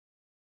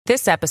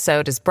This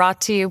episode is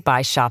brought to you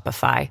by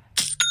Shopify.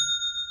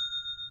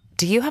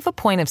 Do you have a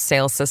point of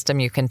sale system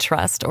you can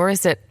trust, or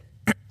is it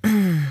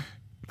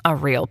a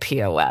real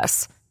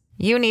POS?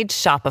 You need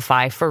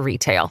Shopify for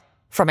retail.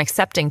 From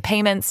accepting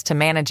payments to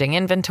managing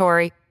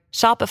inventory,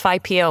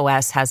 Shopify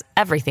POS has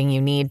everything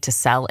you need to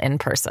sell in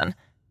person.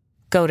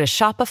 Go to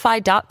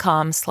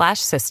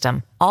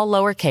shopify.com/system, all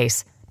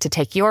lowercase, to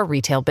take your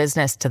retail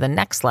business to the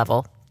next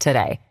level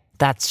today.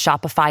 That's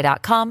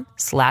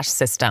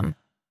shopify.com/system.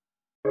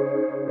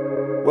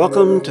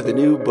 Welcome to the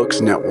New Books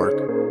Network.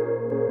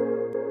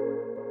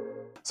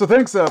 So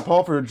thanks,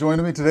 Paul, for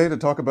joining me today to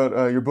talk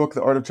about your book,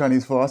 The Art of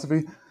Chinese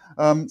Philosophy.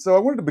 So I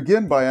wanted to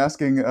begin by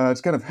asking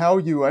just kind of how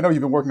you, I know you've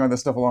been working on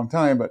this stuff a long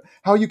time, but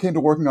how you came to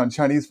working on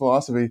Chinese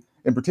philosophy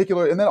in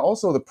particular, and then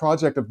also the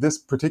project of this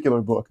particular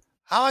book.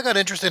 How I got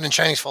interested in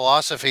Chinese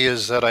philosophy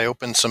is that I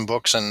opened some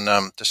books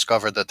and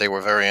discovered that they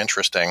were very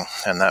interesting,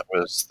 and that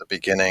was the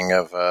beginning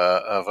of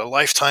a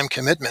lifetime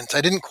commitment.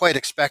 I didn't quite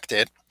expect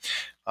it.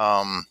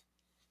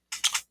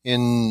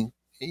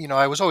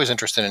 I was always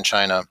interested in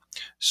China.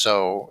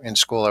 So in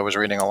school, I was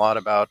reading a lot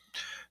about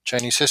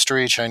Chinese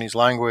history, Chinese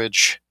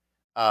language,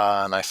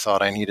 and I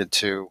thought I needed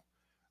to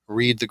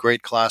read the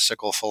great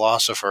classical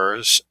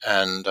philosophers,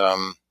 and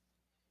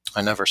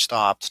I never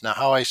stopped. Now,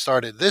 how I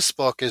started this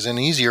book is an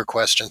easier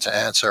question to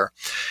answer.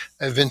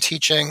 I've been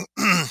teaching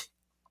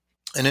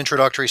an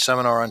introductory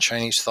seminar on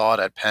Chinese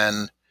thought at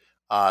Penn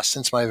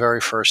since my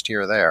very first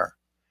year there.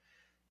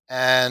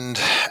 And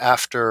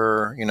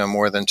after,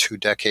 more than 2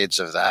 decades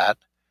of that,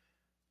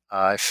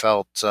 I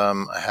felt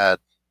I had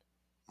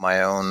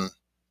my own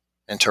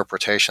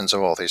interpretations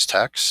of all these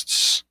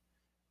texts,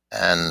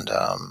 and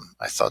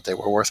I thought they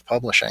were worth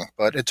publishing.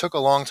 But it took a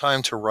long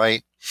time to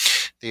write.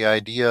 The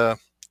idea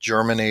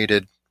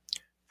germinated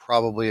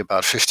probably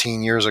about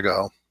 15 years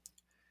ago,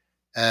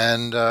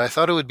 and I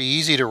thought it would be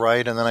easy to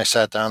write, and then I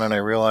sat down and I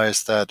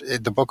realized that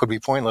the book would be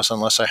pointless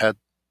unless I had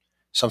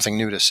something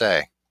new to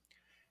say.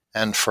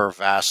 And for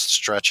vast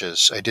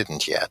stretches, I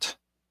didn't yet.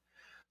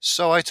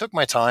 So I took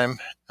my time,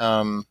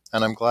 and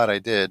I'm glad I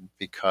did,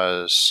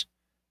 because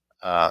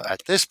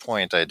at this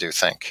point, I do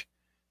think,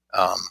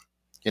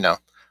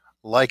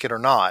 like it or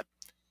not,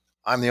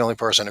 I'm the only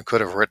person who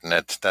could have written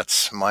it.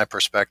 That's my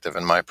perspective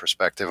and my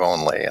perspective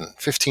only. And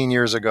 15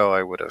 years ago,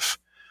 I would have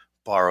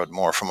borrowed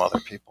more from other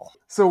people.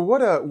 So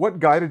what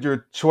guided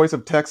your choice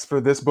of text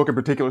for this book in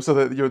particular? So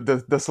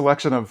that the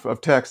selection of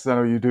texts, I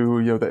know you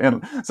do,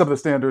 some of the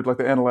standard, like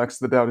the Analects,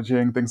 the Tao Te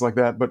Ching, things like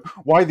that. But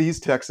why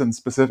these texts in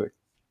specific?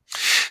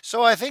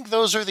 So I think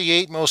those are the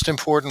 8 most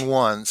important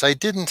ones. I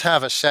didn't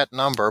have a set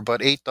number,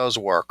 but 8 does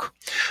work.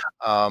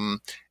 My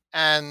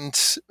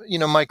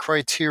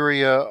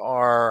criteria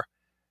are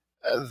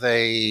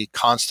they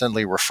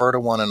constantly refer to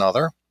one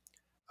another,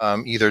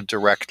 either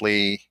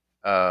directly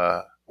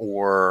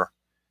or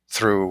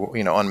through,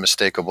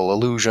 unmistakable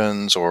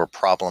allusions or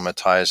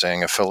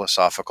problematizing a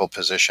philosophical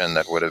position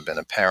that would have been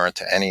apparent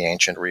to any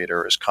ancient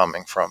reader as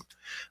coming from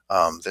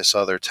this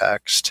other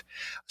text.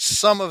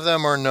 Some of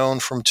them are known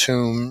from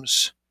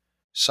tombs.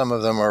 Some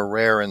of them are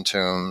rare in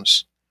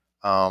tombs.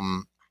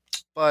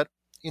 But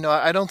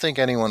I don't think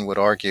anyone would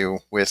argue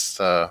with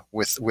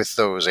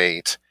those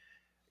 8.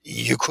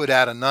 You could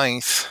add a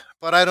 9th,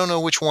 but I don't know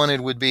which one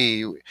it would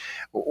be.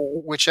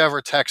 Whichever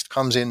text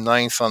comes in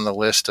 9th on the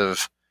list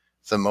of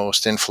the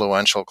most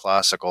influential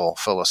classical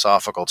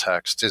philosophical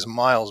texts is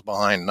miles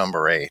behind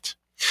number 8.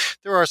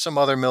 There are some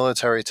other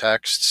military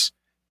texts,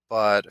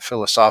 but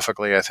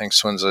philosophically, I think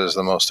Sun Tzu is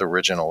the most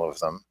original of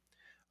them.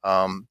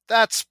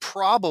 That's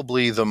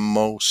probably the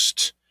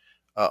most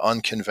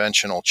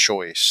unconventional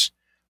choice,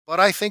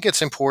 but I think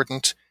it's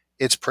important.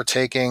 It's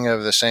partaking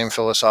of the same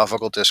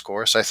philosophical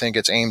discourse. I think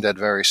it's aimed at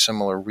very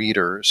similar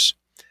readers.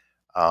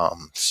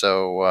 It's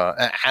a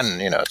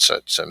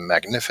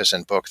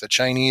magnificent book. The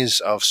Chinese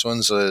of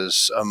Sun Tzu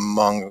is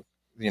among,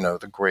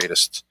 the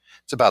greatest.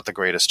 It's about the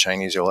greatest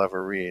Chinese you'll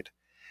ever read.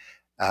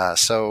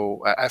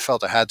 So I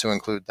felt I had to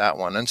include that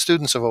one, and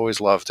students have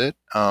always loved it.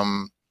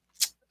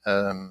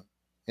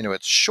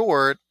 It's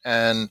short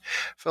and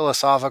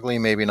philosophically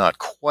maybe not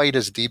quite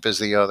as deep as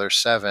the other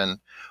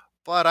 7,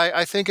 but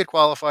I think it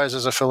qualifies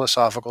as a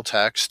philosophical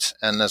text.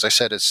 And as I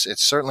said, it's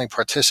certainly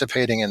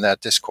participating in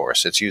that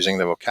discourse. It's using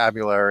the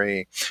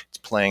vocabulary, it's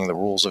playing the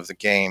rules of the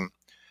game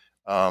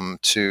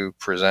to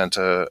present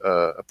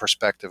a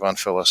perspective on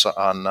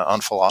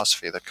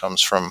philosophy that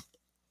comes from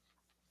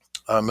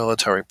a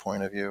military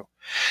point of view.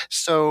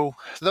 So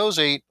those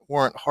 8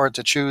 weren't hard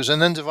to choose. And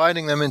then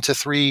dividing them into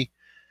 3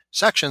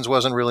 sections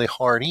wasn't really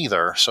hard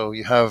either. So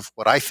you have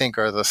what I think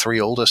are the 3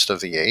 oldest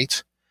of the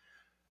 8.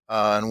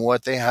 And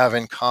what they have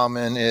in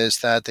common is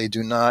that they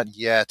do not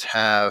yet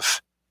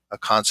have a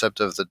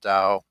concept of the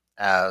Tao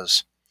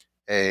as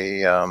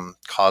a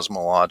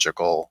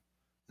cosmological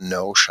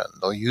notion.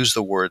 They'll use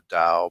the word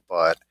Tao,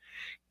 but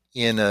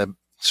in a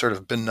sort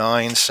of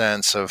benign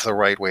sense of the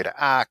right way to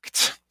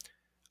act.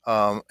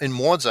 In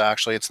Mozi,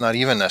 actually, it's not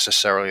even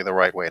necessarily the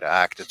right way to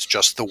act. It's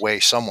just the way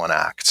someone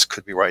acts.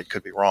 Could be right,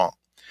 could be wrong.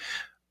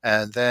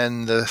 And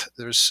then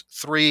there's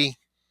 3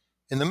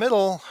 in the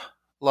middle,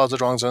 Lao Tzu,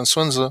 Zhuangzi, and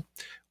Sun Tzu,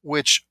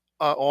 which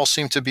all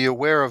seem to be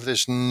aware of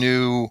this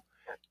new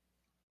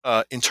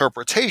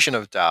interpretation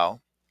of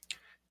Tao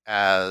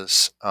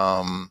as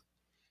the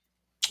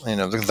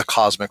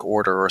cosmic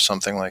order or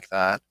something like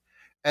that.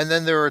 And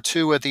then there are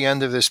two at the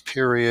end of this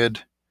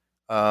period.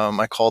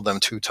 I called them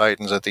two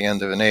titans at the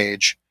end of an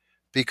age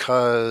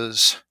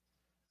because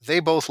they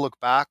both look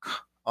back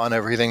on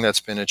everything that's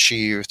been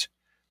achieved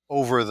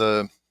over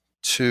the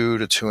 2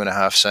 to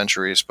 2.5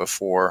 centuries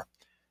before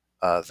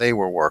they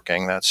were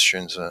working. That's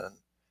Xunzi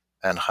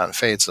and Han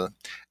Feizi.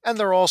 And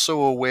they're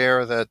also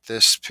aware that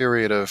this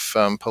period of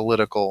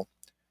political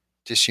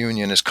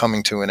disunion is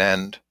coming to an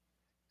end,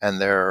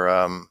 and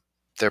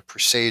they're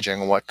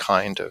presaging what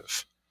kind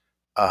of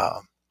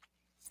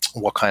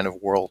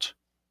world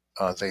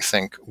they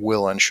think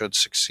will and should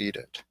succeed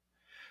it.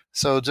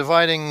 So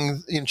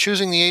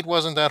choosing the 8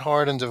 wasn't that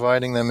hard, and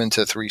dividing them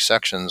into 3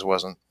 sections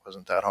wasn't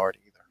that hard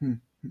either.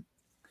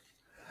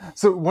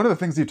 So one of the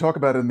things you talk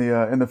about in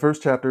the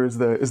first chapter is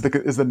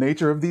the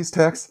nature of these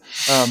texts.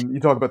 You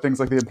talk about things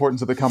like the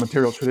importance of the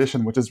commentarial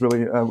tradition, which is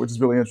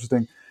really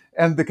interesting,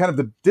 and the kind of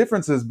the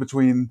differences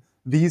between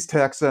these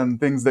texts and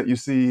things that you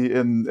see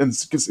in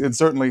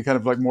certainly kind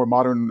of like more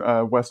modern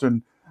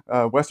Western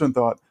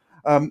thought.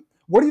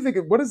 What do you think?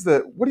 What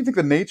do you think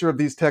the nature of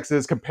these texts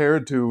is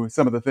compared to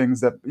some of the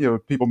things that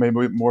people may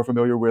be more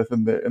familiar with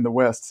in the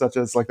West, such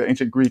as like the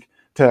ancient Greek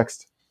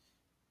text?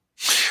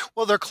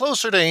 Well, they're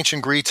closer to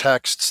ancient Greek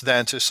texts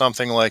than to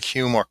something like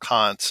Hume or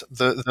Kant.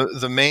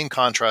 The main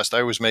contrast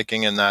I was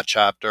making in that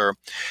chapter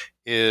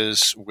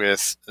is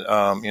with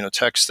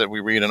texts that we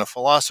read in a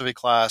philosophy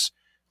class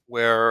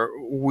where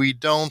we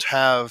don't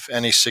have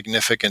any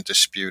significant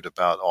dispute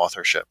about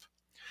authorship,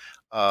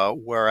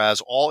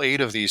 whereas all 8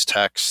 of these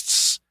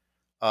texts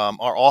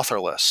are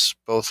authorless,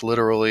 both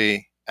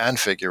literally and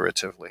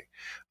figuratively.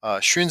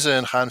 Xunzi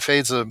and Han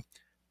Feizi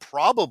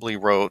probably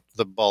wrote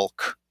the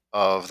bulk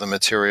of the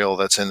material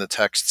that's in the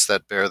texts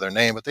that bear their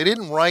name, but they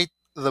didn't write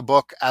the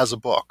book as a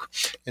book.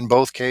 In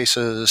both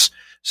cases,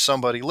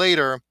 somebody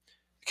later, in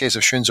the case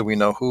of Xunzi, we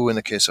know who. In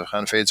the case of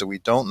Han Feizi, we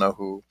don't know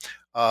who.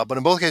 But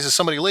in both cases,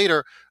 somebody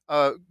later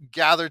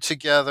gathered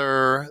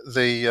together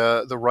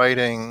the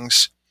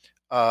writings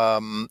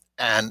and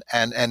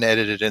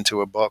edited it into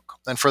a book.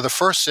 And for the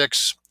first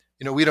 6,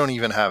 we don't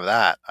even have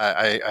that.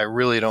 I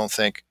really don't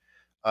think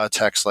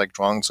texts like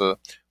Zhuangzi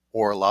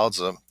or Lao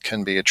Tzu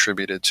can be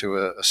attributed to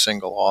a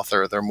single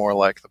author. They're more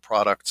like the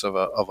products of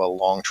a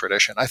long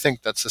tradition. I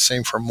think that's the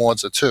same for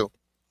Mozi too.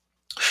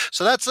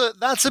 So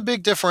that's a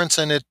big difference,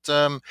 and it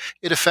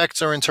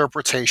affects our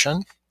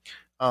interpretation.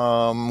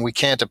 We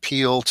can't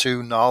appeal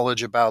to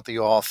knowledge about the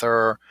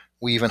author.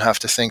 We even have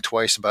to think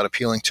twice about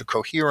appealing to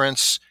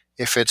coherence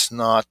if it's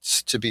not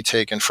to be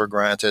taken for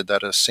granted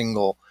that a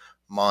single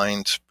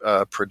mind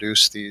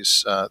produced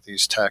these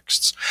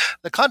texts.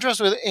 The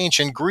contrast with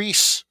ancient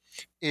Greece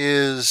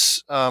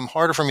is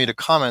harder for me to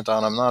comment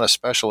on. I'm not a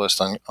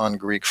specialist on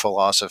Greek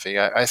philosophy.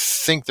 I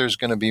think there's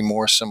going to be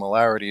more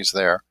similarities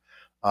there.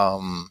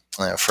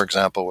 For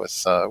example,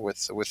 with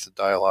the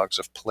dialogues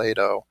of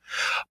Plato.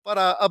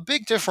 But a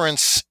big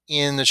difference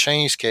in the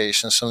Chinese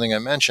case, and something I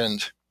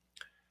mentioned,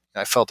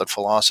 I felt that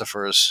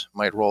philosophers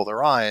might roll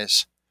their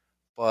eyes,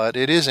 but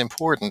it is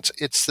important.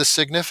 It's the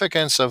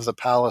significance of the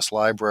Palace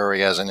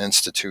Library as an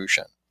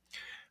institution.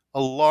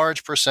 A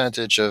large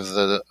percentage of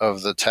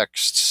the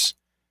texts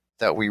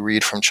that we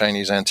read from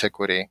Chinese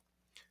antiquity,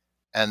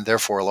 and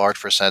therefore a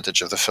large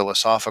percentage of the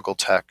philosophical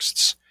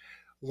texts,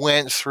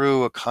 went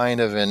through a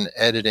kind of an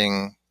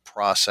editing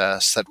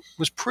process that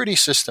was pretty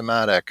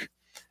systematic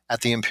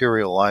at the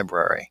Imperial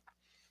Library.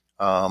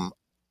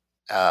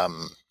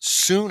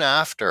 Soon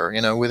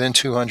after, within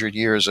 200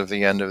 years of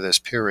the end of this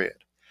period.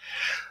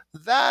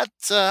 That,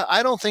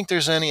 I don't think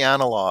there's any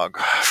analog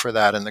for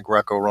that in the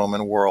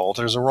Greco-Roman world.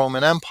 There's a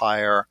Roman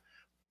Empire,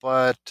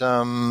 but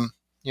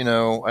I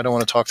don't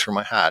want to talk through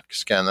my hat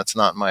because, again, that's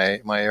not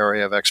my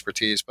area of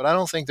expertise. But I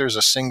don't think there's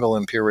a single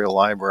imperial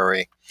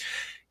library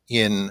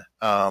in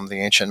the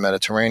ancient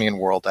Mediterranean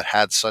world that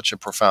had such a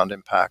profound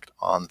impact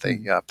on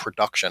the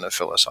production of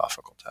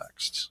philosophical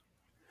texts.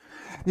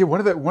 Yeah,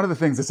 one of the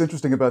things that's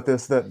interesting about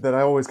this that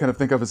I always kind of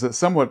think of as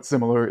somewhat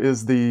similar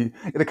is the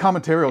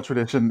commentarial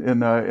tradition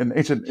in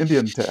ancient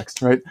Indian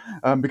text, right?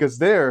 Because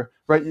there,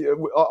 right,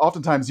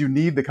 oftentimes you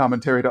need the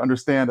commentary to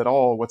understand at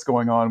all what's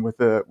going on with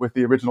the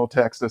original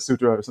text, a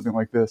sutra or something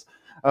like this.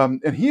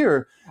 And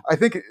here, I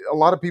think a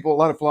lot of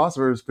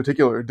philosophers in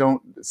particular,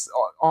 don't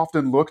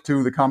often look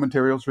to the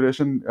commentarial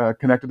tradition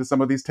connected to some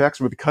of these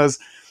texts,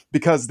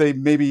 because they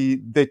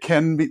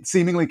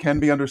seemingly can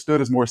be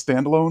understood as more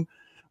standalone.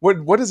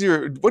 What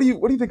do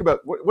you think about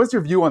what's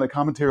your view on the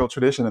commentarial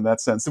tradition in that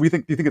sense? Do you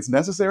think it's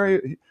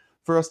necessary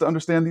for us to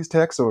understand these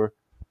texts, or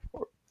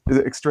is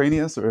it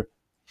extraneous? Or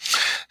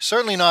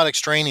certainly not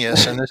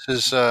extraneous, and this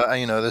is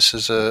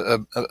a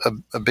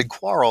big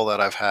quarrel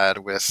that I've had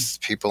with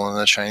people in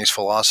the Chinese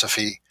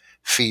philosophy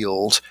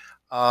field.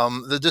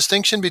 The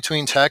distinction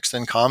between text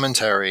and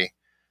commentary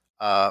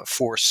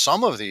for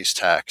some of these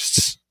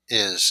texts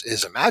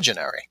is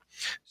imaginary.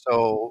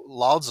 So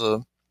Lao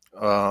Tzu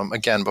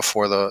again,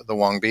 before the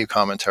Wang Bi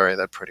commentary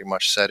that pretty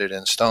much set it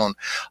in stone,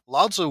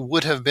 Lao Tzu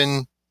would have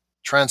been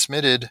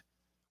transmitted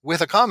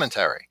with a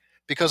commentary,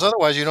 because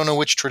otherwise you don't know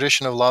which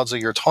tradition of Lao Tzu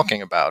you're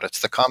talking about.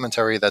 It's the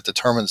commentary that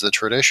determines the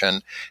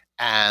tradition,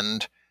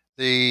 and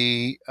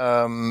the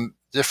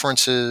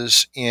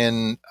differences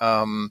in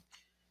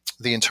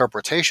the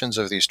interpretations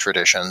of these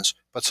traditions,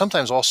 but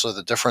sometimes also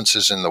the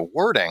differences in the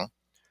wording,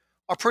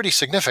 are pretty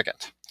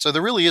significant. So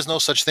there really is no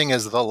such thing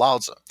as the Lao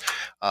Tzu.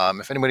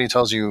 If anybody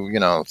tells you,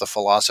 the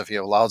philosophy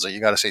of Lao Tzu,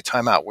 you got to say,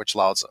 time out, which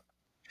Lao Tzu?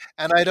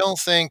 And I don't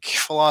think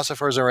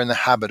philosophers are in the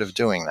habit of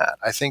doing that.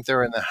 I think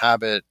they're in the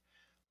habit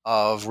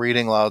of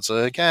reading Lao Tzu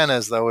again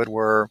as though it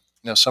were,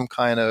 some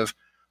kind of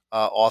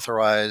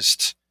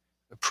authorized,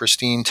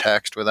 pristine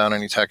text without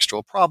any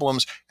textual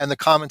problems, and the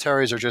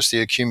commentaries are just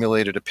the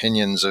accumulated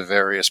opinions of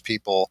various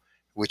people,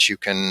 which you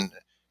can,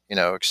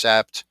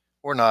 accept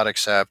or not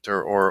accept,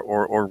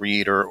 or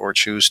read, or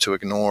choose to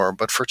ignore.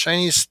 But for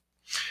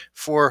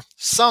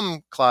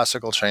some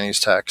classical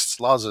Chinese texts,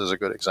 Lao Tzu is a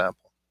good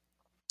example.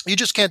 You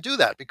just can't do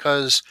that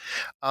because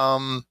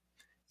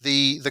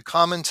the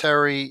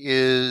commentary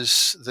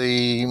is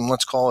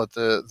let's call it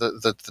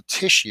the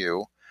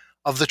tissue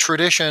of the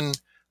tradition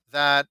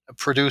that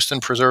produced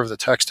and preserved the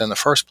text in the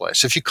first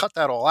place. If you cut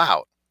that all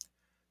out,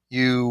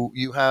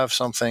 you have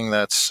something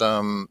that's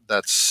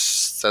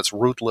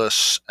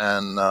rootless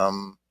and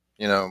not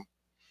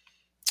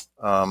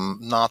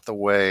the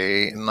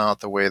way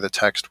the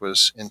text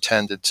was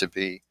intended to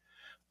be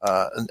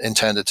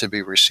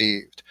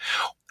received.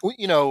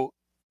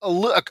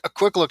 A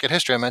quick look at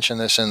history. I mentioned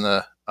this in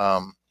the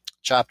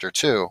chapter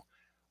 2.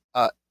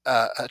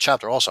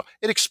 Chapter also.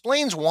 It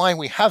explains why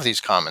we have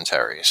these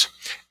commentaries,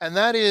 and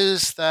that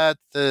is that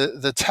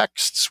the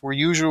texts were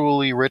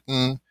usually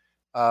written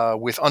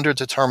with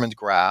underdetermined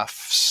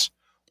graphs,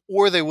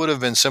 or they would have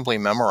been simply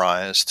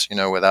memorized,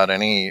 without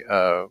any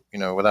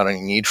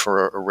need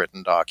for a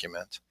written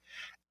document.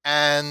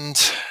 And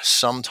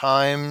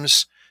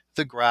sometimes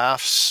the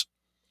graphs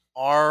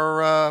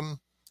are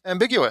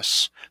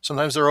ambiguous.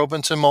 Sometimes they're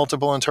open to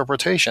multiple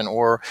interpretation.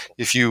 Or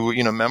if you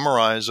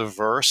memorize a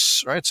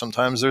verse, right?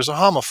 Sometimes there's a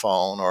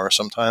homophone, or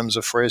sometimes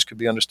a phrase could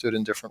be understood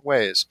in different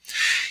ways.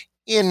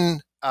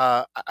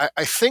 I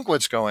think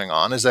what's going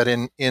on is that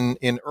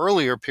in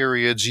earlier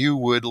periods, you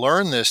would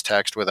learn this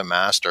text with a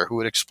master who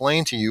would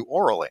explain to you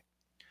orally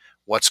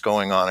what's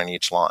going on in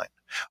each line.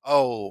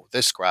 Oh,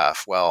 this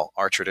graph, well,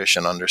 our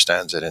tradition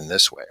understands it in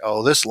this way.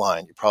 Oh, this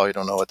line, you probably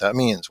don't know what that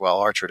means. Well,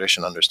 our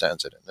tradition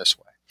understands it in this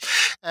way.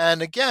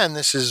 And again,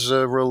 this is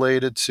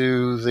related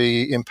to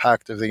the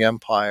impact of the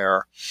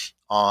empire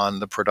on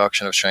the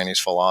production of Chinese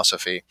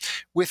philosophy.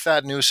 With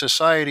that new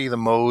society, the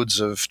modes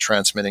of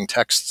transmitting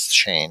texts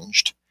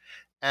changed.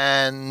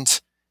 And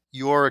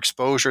your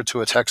exposure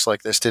to a text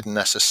like this didn't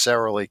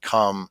necessarily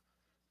come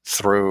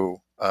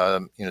through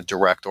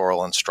direct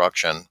oral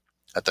instruction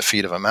at the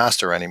feet of a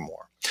master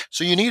anymore.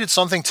 So you needed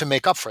something to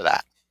make up for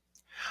that,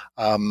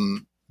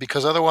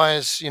 because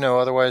otherwise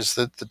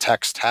the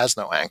text has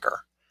no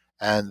anchor,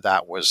 and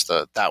that was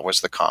the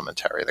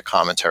commentary. The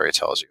commentary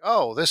tells you,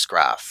 oh, this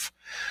graph.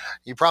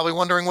 You're probably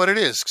wondering what it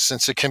is,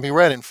 since it can be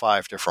read in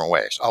 5 different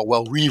ways. Oh,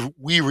 well,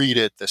 we read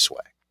it this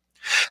way,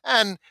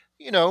 and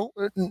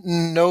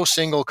no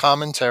single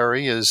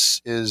commentary is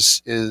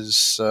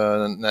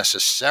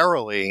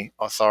necessarily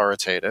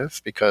authoritative,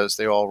 because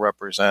they all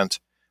represent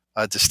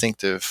a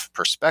distinctive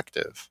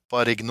perspective.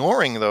 But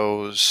ignoring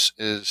those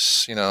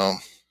is,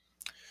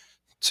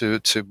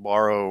 to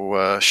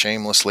borrow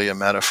shamelessly a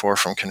metaphor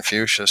from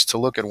Confucius, to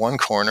look at one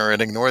corner and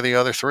ignore the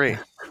other 3.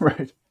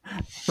 Right.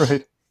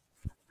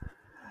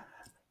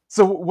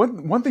 So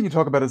one thing you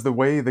talk about is the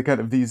way the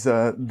kind of these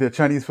the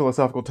Chinese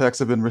philosophical texts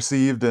have been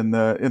received in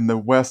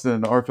the West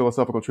and our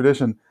philosophical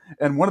tradition.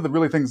 And one of the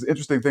really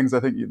interesting things I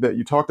think that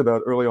you talked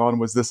about early on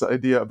was this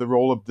idea of the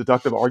role of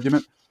deductive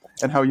argument,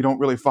 and how you don't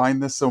really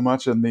find this so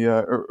much in the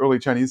early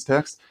Chinese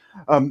texts.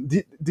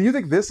 Do you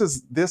think this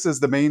is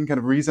the main kind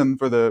of reason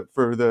for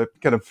the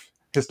kind of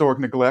historic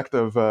neglect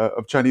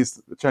of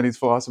Chinese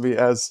philosophy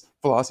as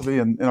philosophy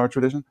in our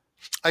tradition?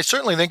 I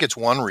certainly think it's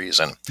one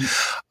reason.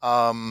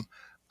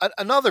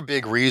 Another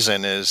big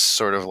reason is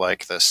sort of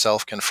like the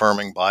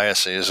self-confirming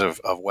biases of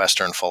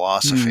Western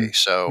philosophy.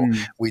 So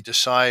we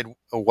decide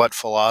what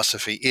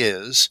philosophy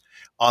is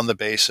on the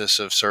basis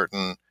of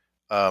certain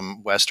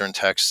Western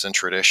texts and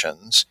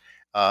traditions.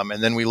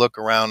 And then we look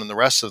around in the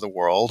rest of the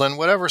world, and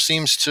whatever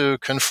seems to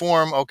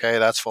conform, okay,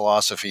 that's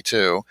philosophy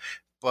too.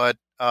 But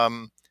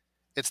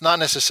it's not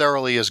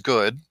necessarily as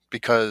good,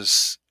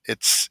 because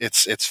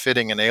it's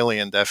fitting an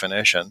alien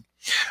definition.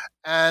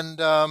 And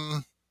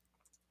that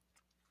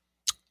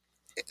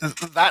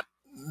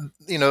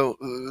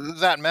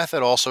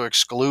method also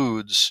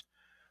excludes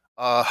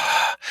a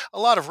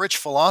lot of rich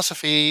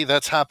philosophy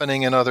that's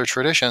happening in other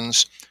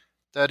traditions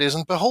that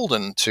isn't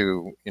beholden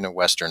to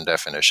Western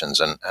definitions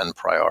and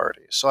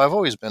priorities. So I've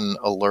always been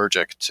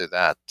allergic to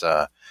that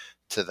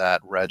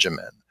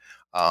regimen.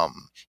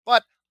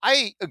 But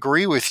I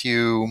agree with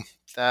you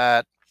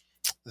that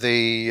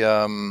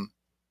the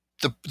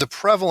the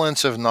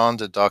prevalence of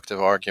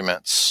non-deductive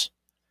arguments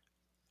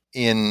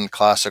in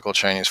classical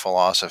Chinese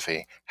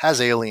philosophy has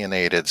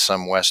alienated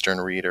some Western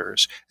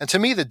readers. And to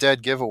me, the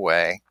dead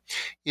giveaway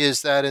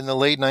is that in the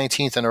late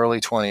 19th and early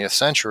 20th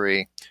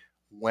century,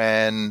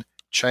 when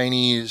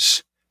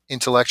Chinese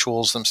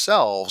intellectuals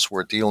themselves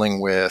were dealing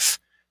with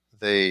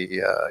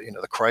the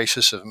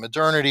crisis of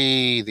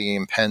modernity, the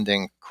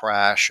impending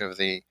crash of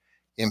the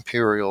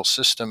imperial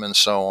system, and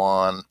so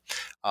on,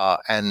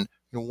 and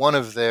one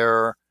of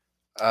their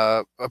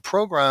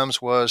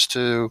programs was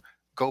to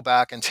go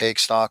back and take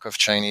stock of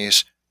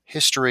Chinese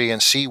history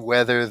and see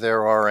whether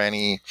there are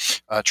any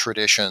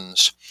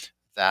traditions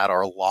that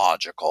are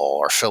logical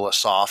or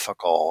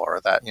philosophical or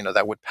that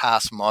that would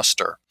pass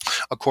muster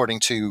according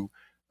to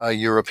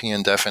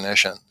European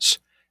definitions.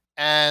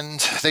 And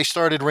they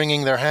started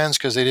wringing their hands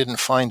because they didn't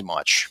find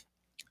much.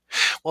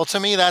 Well, to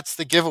me, that's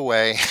the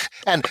giveaway.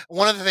 And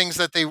one of the things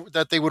that they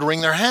would wring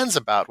their hands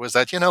about was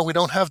that, we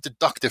don't have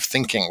deductive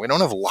thinking. We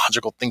don't have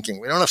logical thinking.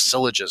 We don't have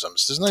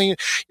syllogisms. You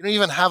don't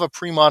even have a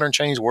pre-modern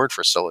Chinese word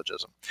for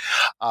syllogism.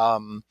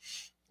 To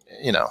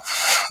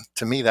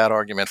me, that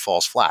argument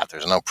falls flat.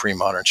 There's no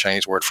pre-modern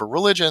Chinese word for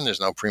religion. There's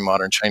no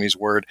pre-modern Chinese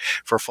word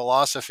for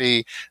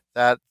philosophy.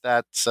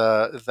 That's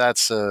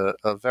a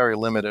very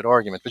limited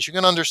argument. But you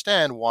can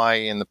understand why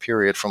in the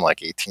period from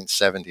like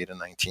 1870 to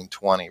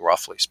 1920,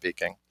 roughly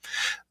speaking,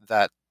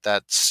 that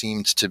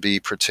seemed to be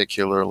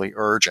particularly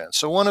urgent.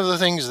 So one of the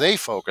things they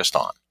focused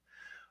on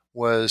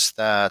was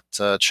that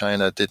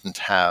China didn't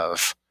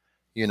have,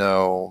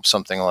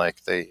 something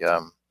like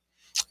the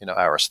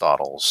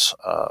Aristotle's,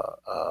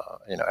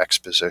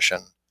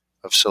 exposition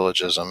of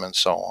syllogism and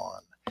so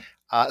on.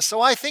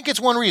 So I think it's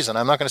one reason.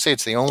 I'm not going to say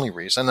it's the only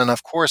reason. And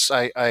of course,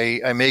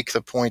 I make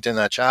the point in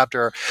that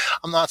chapter.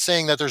 I'm not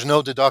saying that there's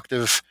no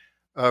deductive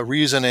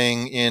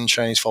reasoning in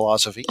Chinese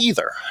philosophy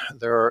either.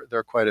 There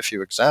are quite a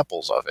few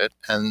examples of it.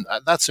 And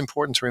that's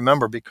important to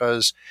remember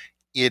because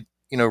it,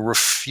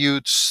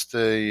 refutes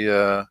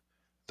the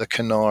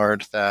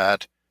canard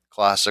that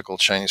classical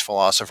Chinese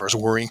philosophers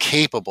were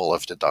incapable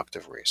of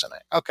deductive reasoning.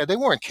 Okay, they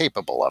weren't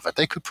capable of it.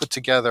 They could put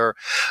together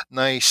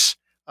nice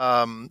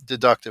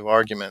deductive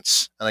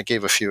arguments, and I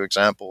gave a few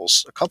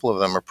examples. A couple of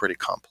them are pretty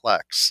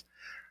complex.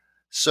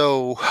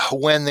 So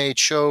when they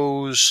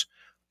chose,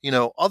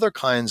 other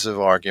kinds of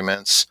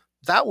arguments,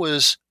 that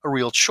was a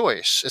real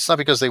choice. It's not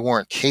because they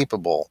weren't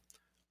capable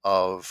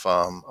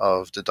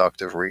of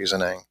deductive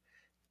reasoning.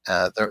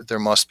 There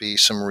must be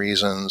some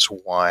reasons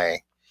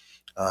why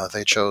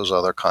they chose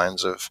other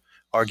kinds of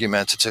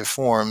argumentative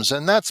forms,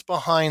 and that's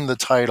behind the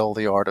title,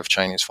 The Art of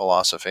Chinese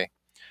Philosophy.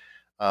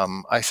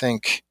 I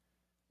think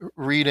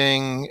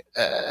reading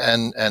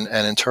and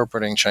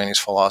interpreting Chinese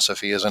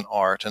philosophy is an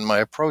art, and my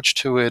approach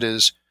to it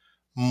is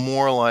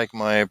more like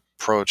my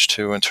approach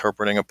to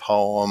interpreting a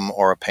poem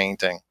or a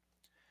painting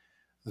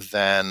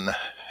than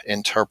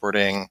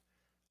interpreting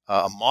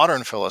a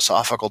modern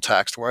philosophical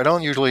text where I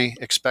don't usually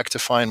expect to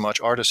find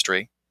much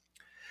artistry,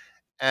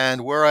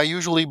 and where I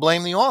usually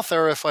blame the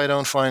author if I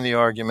don't find the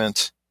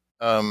argument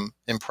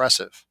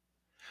impressive.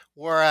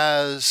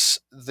 Whereas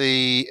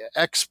the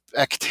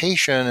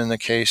expectation in the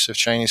case of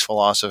Chinese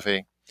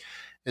philosophy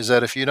is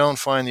that if you don't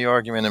find the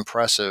argument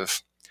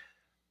impressive,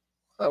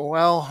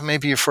 well,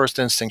 maybe your first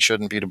instinct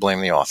shouldn't be to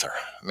blame the author.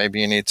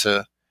 Maybe you need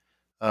to,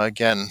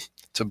 again,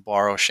 to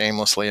borrow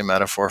shamelessly a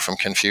metaphor from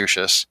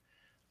Confucius,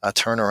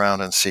 turn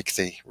around and seek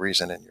the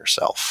reason in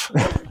yourself.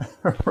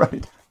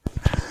 Right.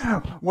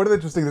 One of the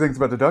interesting things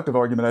about deductive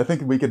argument, I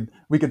think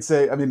we could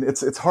say, I mean,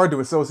 it's hard to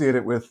associate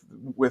it with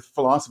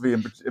philosophy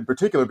in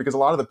particular, because a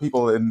lot of the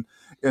people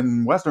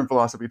in Western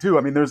philosophy too,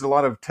 I mean, there's a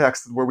lot of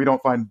texts where we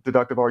don't find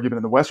deductive argument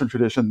in the Western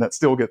tradition that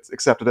still gets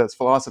accepted as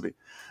philosophy.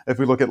 If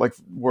we look at like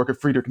work of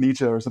Friedrich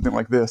Nietzsche or something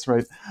like this,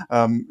 right?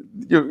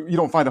 You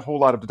don't find a whole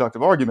lot of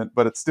deductive argument,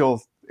 but it's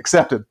still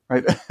accepted,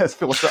 right, as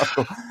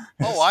philosophical.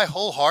 Oh, I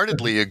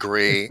wholeheartedly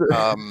agree.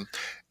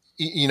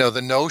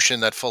 The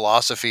notion that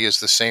philosophy is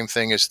the same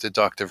thing as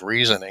deductive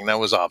reasoning, that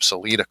was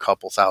obsolete a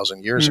couple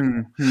thousand years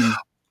ago.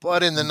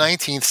 But in the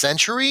 19th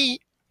century,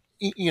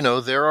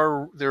 there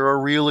are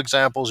real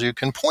examples you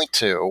can point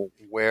to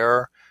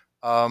where,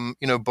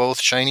 both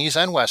Chinese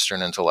and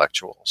Western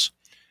intellectuals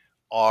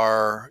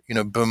are,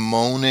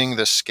 bemoaning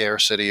the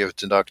scarcity of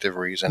deductive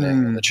reasoning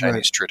in the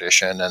Chinese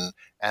tradition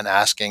and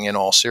asking in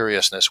all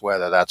seriousness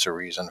whether that's a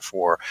reason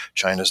for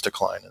China's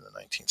decline in the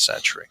 19th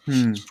century.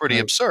 It's pretty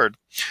absurd,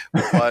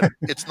 but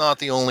it's not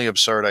the only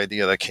absurd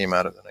idea that came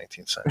out of the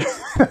 19th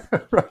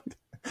century. Right.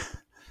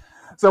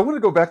 So I want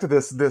to go back to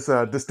this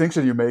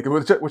distinction you make,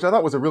 which I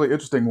thought was a really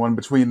interesting one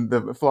between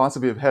the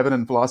philosophy of heaven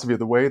and philosophy of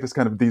the way. This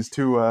kind of these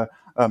two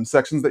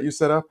sections that you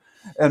set up,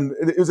 and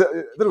it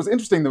was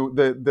interesting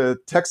the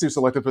text you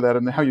selected for that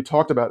and how you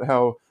talked about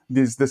how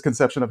this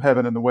conception of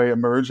heaven and the way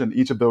emerge in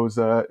each of those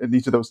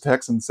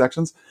texts and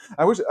sections.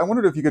 I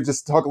wondered if you could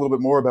just talk a little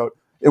bit more about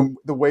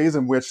the ways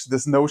in which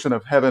this notion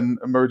of heaven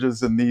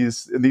emerges in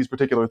these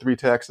particular three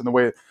texts, and the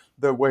way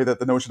that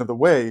the notion of the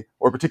way,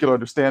 or particular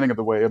understanding of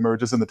the way,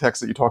 emerges in the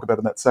text that you talk about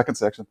in that second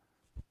section.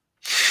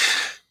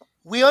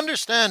 We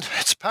understand,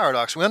 it's a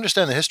paradox, we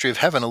understand the history of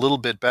heaven a little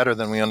bit better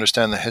than we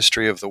understand the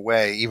history of the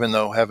way, even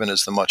though heaven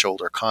is the much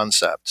older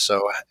concept.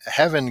 So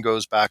heaven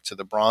goes back to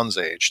the Bronze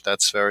Age.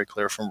 That's very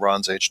clear from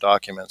Bronze Age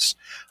documents.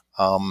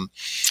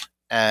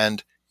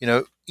 And,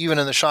 even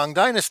in the Shang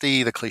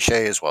dynasty, the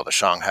cliche is, well, the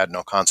Shang had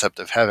no concept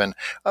of heaven,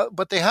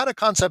 but they had a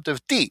concept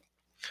of Di,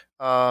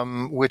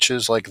 which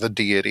is like the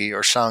deity,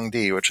 or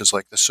Shangdi, which is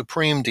like the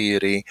supreme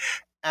deity.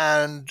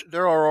 And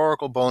there are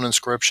oracle bone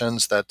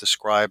inscriptions that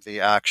describe the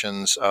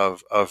actions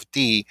of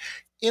Di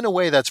in a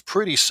way that's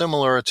pretty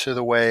similar to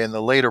the way in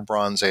the later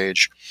Bronze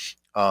Age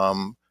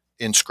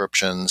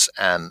inscriptions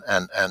and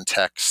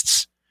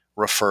texts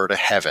refer to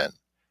heaven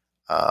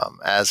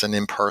as an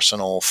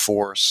impersonal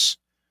force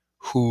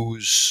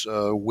whose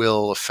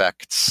will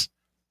affects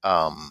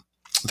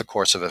the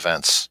course of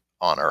events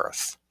on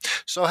Earth.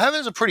 So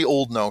heaven is a pretty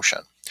old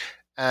notion.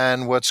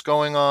 And what's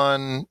going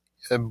on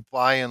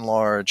by and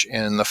large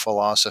in the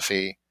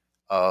philosophy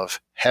of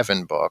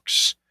heaven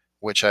books,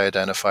 which I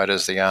identified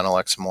as the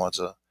Analects,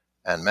 Mozi,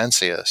 and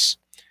Mencius,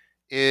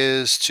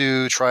 is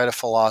to try to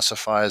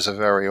philosophize a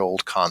very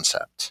old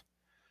concept.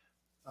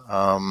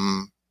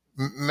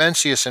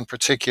 Mencius in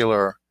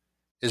particular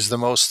is the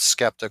most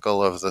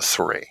skeptical of the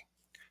three.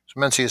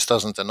 So Mencius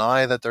doesn't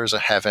deny that there's a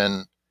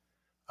heaven.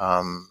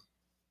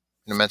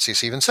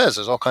 Mencius even says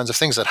there's all kinds of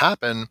things that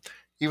happen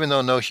even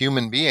though no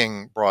human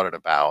being brought it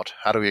about.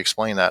 How do we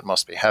explain that? It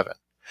must be heaven.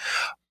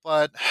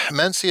 But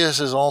Mencius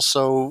is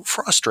also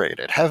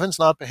frustrated. Heaven's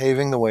not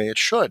behaving the way it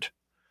should.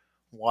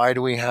 Why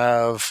do we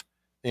have,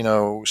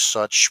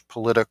 such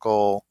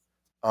political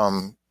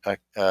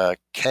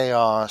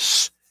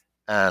chaos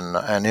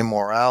and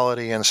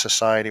immorality in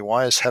society?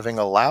 Why is heaven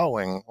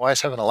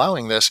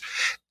allowing this?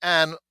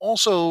 And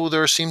also,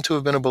 there seemed to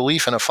have been a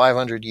belief in a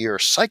 500-year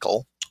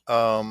cycle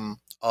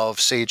of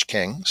sage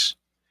kings.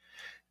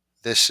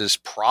 This is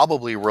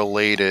probably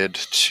related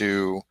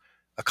to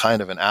a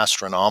kind of an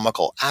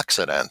astronomical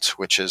accident,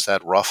 which is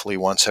that roughly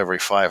once every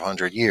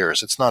 500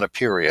 years, it's not a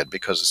period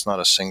because it's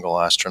not a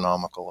single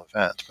astronomical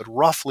event, but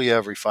roughly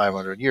every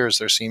 500 years,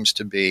 there seems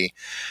to be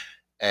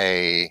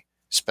a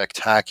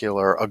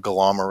spectacular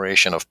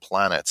agglomeration of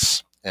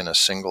planets in a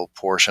single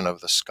portion of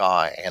the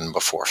sky. And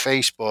before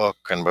Facebook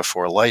and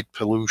before light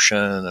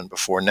pollution and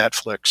before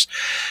Netflix,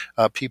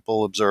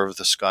 people observed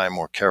the sky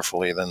more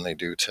carefully than they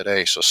do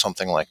today. So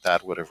something like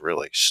that would have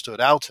really stood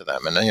out to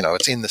them. And,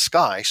 it's in the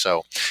sky.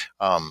 So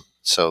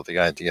the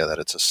idea that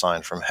it's a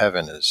sign from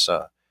heaven is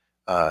a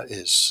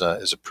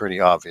pretty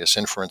obvious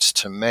inference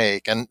to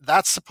make. And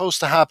that's supposed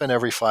to happen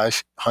every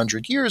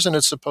 500 years, and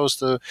it's supposed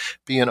to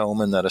be an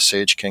omen that a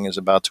sage king is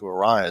about to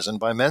arise. And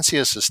by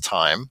Mencius's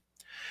time,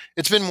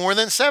 it's been more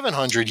than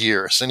 700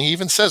 years. And he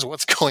even says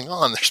what's going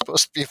on. There's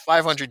supposed to be a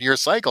 500-year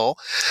cycle.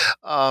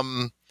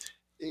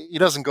 He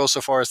doesn't go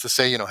so far as to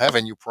say,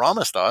 heaven, you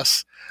promised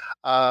us.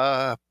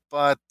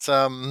 But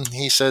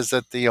he says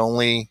that the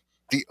only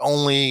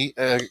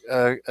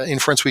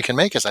inference we can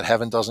make is that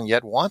heaven doesn't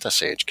yet want a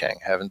sage king.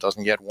 Heaven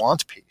doesn't yet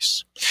want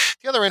peace.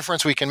 The other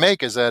inference we can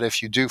make is that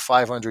if you do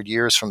 500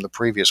 years from the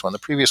previous one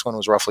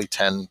was roughly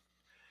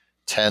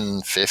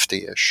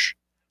 1050-ish.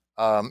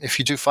 If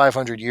you do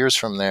 500 years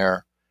from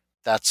there,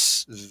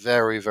 that's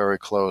very, very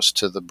close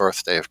to the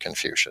birthday of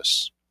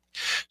Confucius.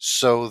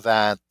 So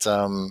that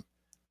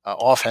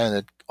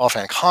offhand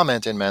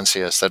comment in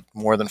Mencius that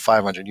more than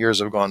 500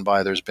 years have gone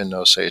by, there's been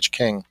no sage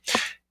king,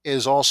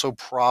 is also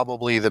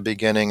probably the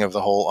beginning of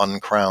the whole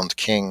uncrowned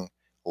king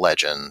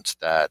legend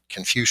that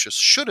Confucius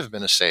should have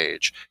been a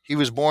sage. He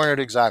was born at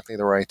exactly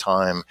the right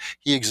time.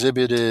 He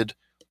exhibited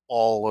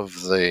all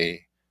of the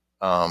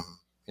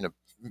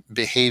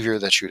behavior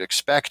that you'd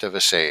expect of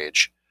a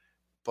sage,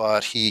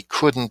 but he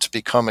couldn't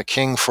become a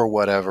king for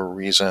whatever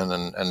reason,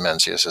 and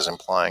Mencius is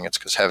implying it's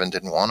because heaven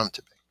didn't want him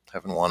to be.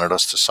 Heaven wanted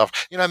us to suffer.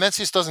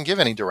 Mencius doesn't give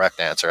any direct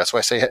answer. That's why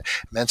I say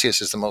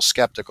Mencius is the most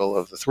skeptical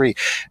of the three.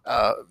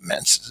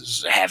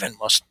 Heaven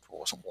must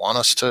want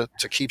us to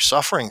keep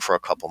suffering for a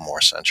couple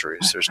more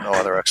centuries. There's no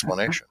other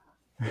explanation.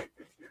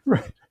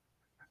 Right.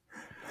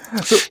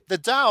 The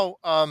Tao,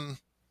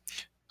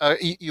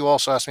 you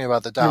also asked me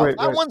about the Tao. Right.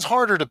 That one's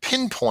harder to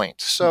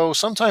pinpoint. So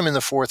sometime in the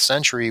 4th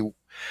century,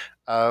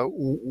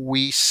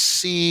 we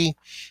see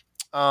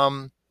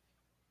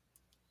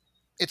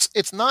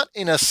it's not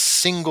in a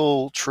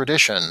single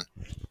tradition,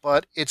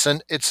 but it's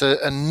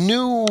a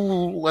new,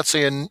 let's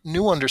say, a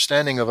new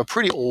understanding of a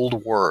pretty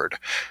old word.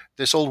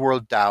 This old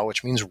word Tao,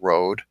 which means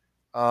road.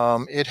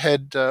 It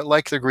had,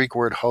 like the Greek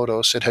word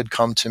hodos, it had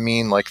come to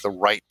mean like the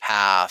right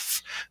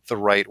path, the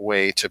right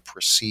way to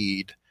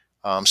proceed.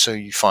 So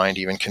you find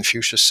even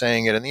Confucius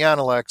saying it in the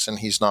Analects, and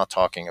he's not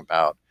talking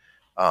about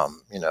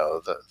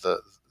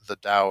the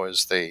Tao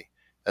as the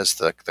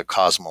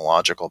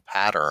cosmological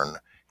pattern.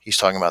 He's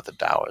talking about the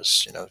Tao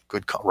as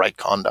good right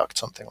conduct,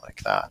 something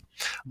like that.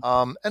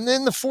 And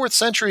in the 4th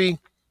century,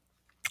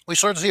 we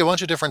start to see a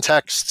bunch of different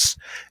texts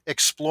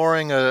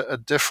exploring a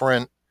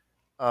different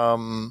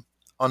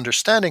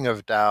understanding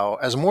of Tao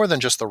as more than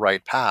just the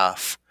right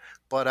path,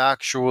 but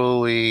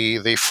actually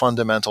the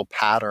fundamental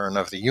pattern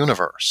of the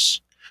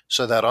universe.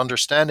 so that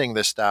understanding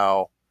this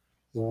Tao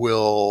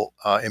will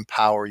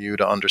empower you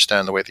to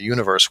understand the way the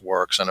universe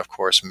works, and of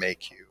course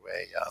make you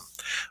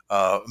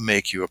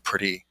a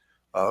pretty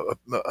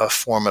a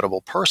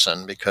formidable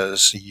person,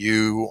 because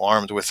you,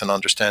 armed with an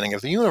understanding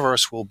of the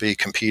universe, will be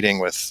competing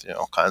with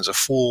all kinds of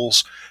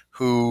fools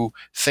who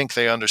think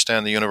they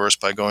understand the universe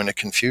by going to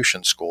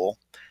Confucian school,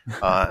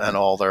 and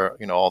all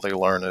they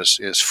learn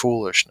is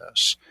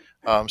foolishness.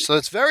 So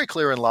it's very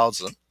clear in Lao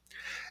Tzu.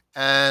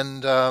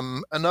 And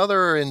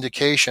another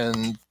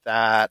indication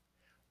that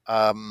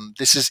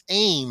this is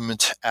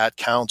aimed at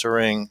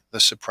countering the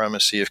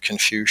supremacy of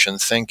Confucian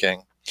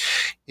thinking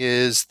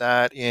is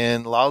that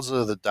in Lao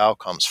Tzu, the Tao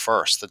comes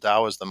first. The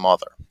Tao is the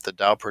mother. The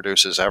Tao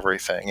produces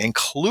everything,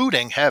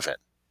 including heaven.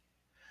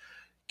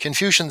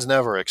 Confucians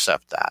never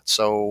accept that.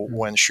 So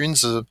when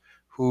Xunzi,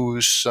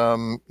 who's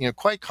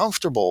quite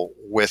comfortable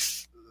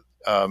with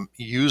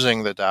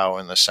using the Tao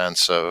in the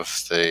sense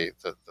of the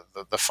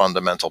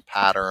fundamental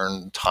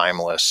pattern,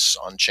 timeless,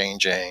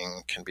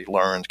 unchanging, can be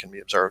learned, can be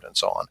observed, and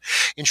so on.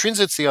 In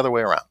Xunzi, it's the other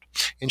way around.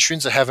 In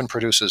Xunzi, heaven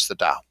produces the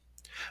Tao.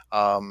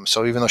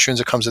 So even though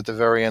Xunzi comes at the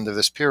very end of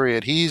this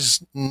period,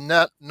 he's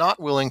not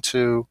willing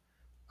to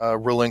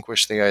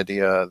relinquish the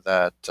idea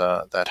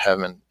that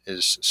heaven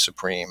is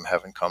supreme,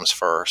 heaven comes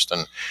first,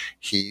 and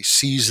he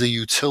sees the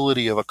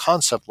utility of a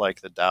concept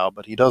like the Tao,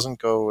 but he doesn't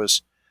go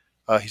as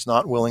he's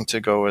not willing to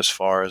go as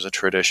far as a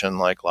tradition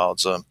like Lao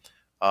Tzu,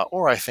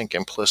 or I think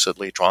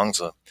implicitly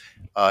Zhuangzi,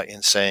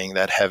 in saying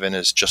that heaven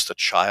is just a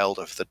child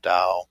of the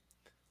Tao,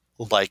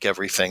 like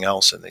everything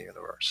else in the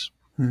universe.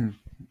 Hmm.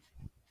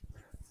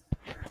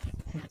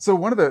 So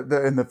one of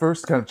the in the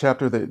first kind of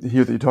chapter that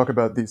you talk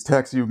about these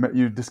texts,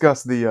 you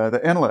discuss the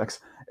Analects,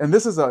 and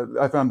this is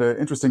I found an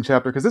interesting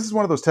chapter because this is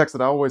one of those texts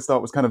that I always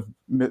thought was kind of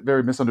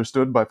very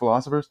misunderstood by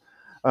philosophers.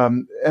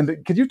 And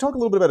could you talk a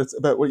little bit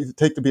about what you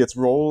take to be its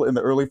role in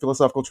the early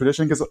philosophical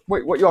tradition? Because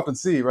what you often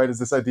see, right, is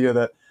this idea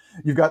that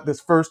you've got this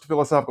first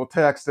philosophical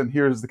text, and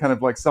here's the kind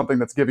of like something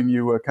that's giving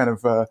you a kind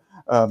of a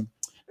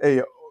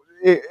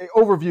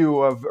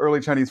overview of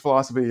early Chinese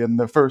philosophy and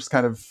the first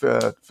kind of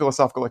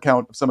philosophical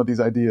account of some of these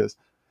ideas.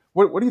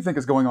 What do you think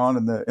is going on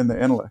in the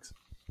Analects?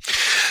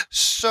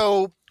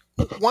 So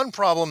one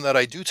problem that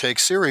I do take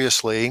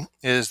seriously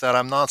is that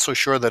I'm not so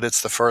sure that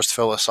it's the first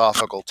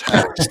philosophical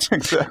text.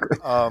 Exactly.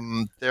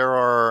 There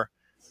are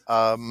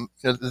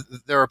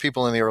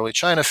people in the early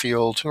China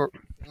field who are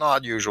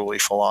not usually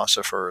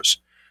philosophers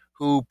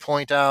who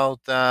point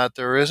out that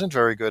there isn't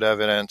very good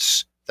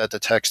evidence that the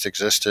text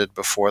existed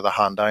before the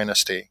Han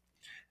Dynasty.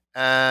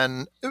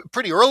 And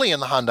pretty early in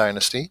the Han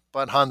Dynasty,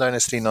 but Han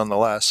Dynasty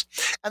nonetheless.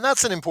 And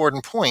that's an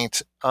important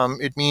point.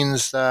 It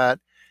means that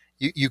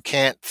you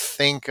can't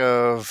think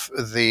of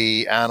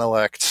the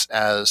Analects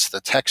as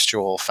the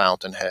textual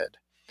fountainhead.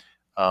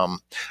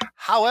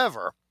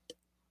 However,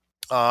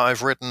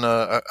 I've written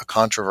a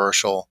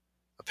controversial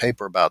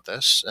paper about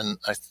this, and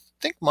I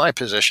think my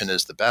position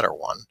is the better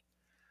one.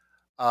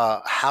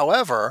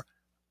 However,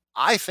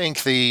 I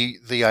think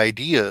the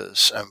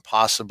ideas and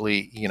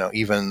possibly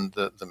even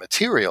the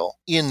material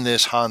in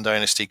this Han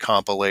Dynasty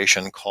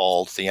compilation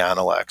called the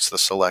Analects, the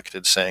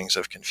Selected Sayings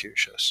of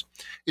Confucius,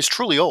 is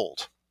truly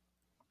old.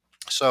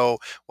 So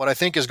what I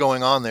think is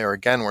going on there,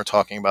 again, we're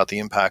talking about the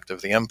impact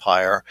of the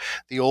empire.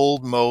 The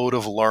old mode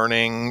of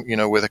learning,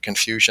 with a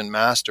Confucian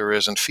master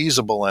isn't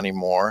feasible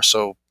anymore.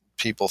 So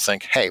people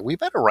think, hey, we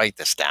better write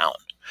this down.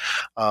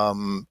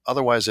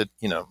 Otherwise it,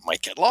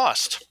 might get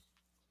lost.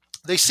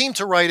 They seem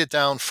to write it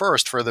down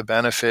first for the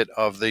benefit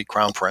of the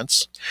crown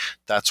prince.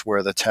 That's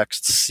where the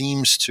text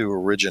seems to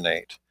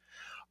originate.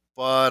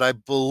 But I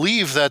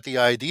believe that the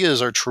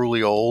ideas are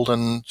truly old,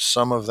 and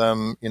some of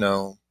them,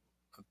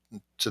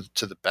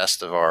 to the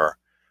best of our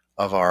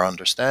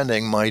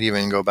understanding, might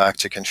even go back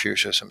to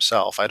Confucius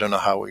himself. I don't know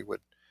how we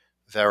would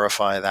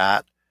verify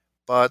that,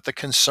 but the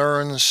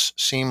concerns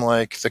seem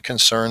like the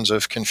concerns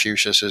of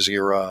Confucius's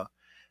era.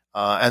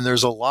 And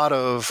there's a lot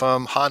of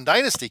Han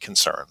Dynasty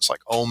concerns,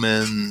 like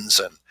omens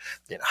and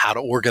how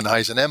to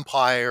organize an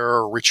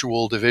empire,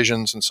 ritual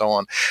divisions, and so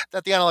on,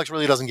 that the Analects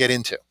really doesn't get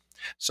into.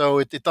 So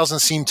it doesn't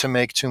seem to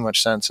make too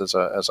much sense as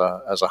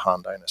a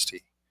Han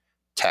Dynasty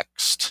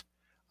text.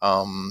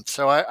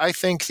 So I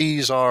think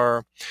these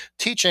are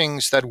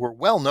teachings that were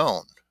well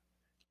known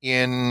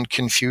in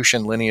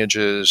Confucian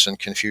lineages and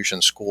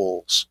Confucian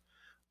schools,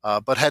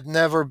 but had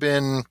never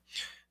been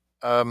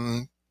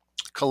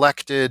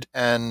collected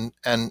and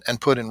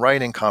put in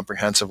writing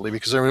comprehensively,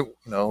 because there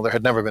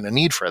had never been a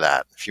need for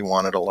that if you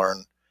wanted to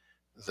learn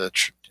the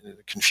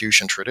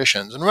Confucian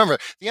traditions. And remember,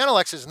 the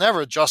Analects is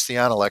never just the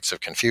Analects of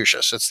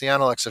Confucius. It's the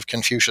Analects of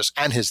Confucius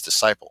and his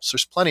disciples.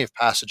 There's plenty of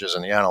passages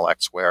in the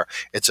Analects where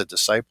it's a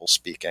disciple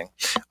speaking,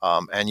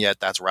 and yet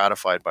that's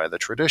ratified by the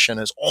tradition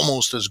as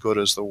almost as good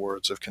as the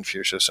words of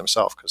Confucius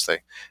himself, because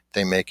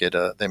they make it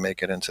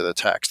into the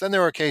text. Then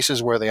there are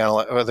cases where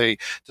the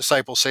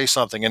disciples say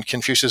something and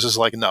Confucius is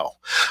like, no.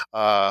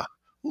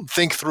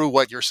 Think through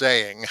what you're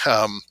saying,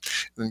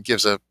 and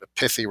gives a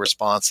pithy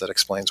response that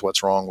explains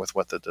what's wrong with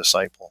what the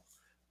disciple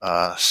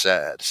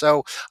said.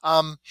 So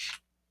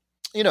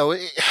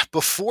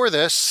before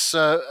this,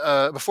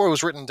 before it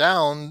was written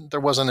down, there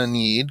wasn't a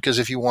need, because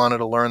if you wanted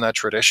to learn that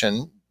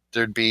tradition,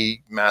 there'd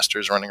be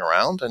masters running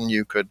around, and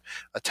you could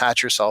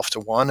attach yourself to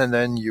one, and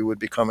then you would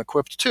become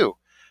equipped too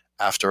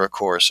after a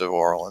course of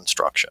oral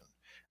instruction.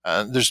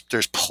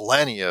 There's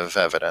plenty of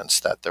evidence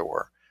that there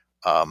were,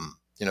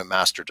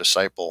 master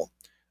disciple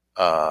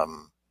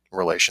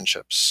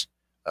relationships.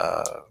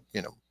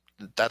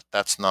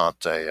 That's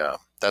not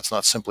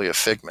simply a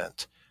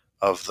figment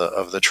of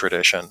the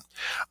tradition.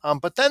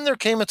 But then there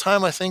came a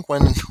time, I think,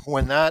 when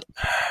that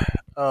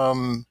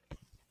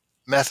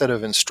method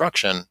of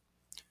instruction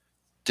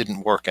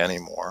didn't work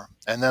anymore,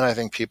 and then I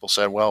think people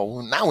said,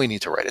 well, now we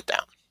need to write it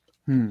down.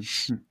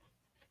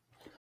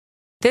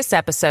 This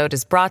episode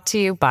is brought to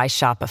you by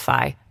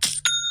Shopify.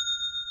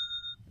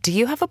 Do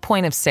you have a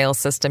point of sale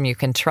system you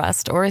can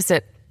trust, or is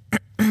it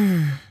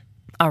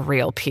a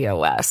real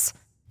POS?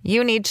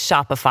 You need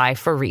Shopify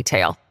for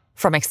retail.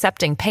 From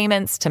accepting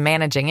payments to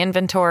managing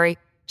inventory,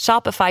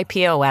 Shopify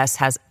POS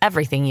has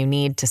everything you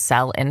need to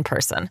sell in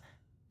person.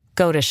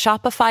 Go to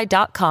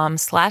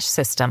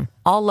shopify.com/system,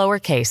 all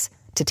lowercase,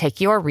 to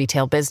take your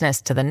retail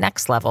business to the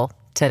next level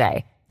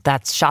today.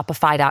 That's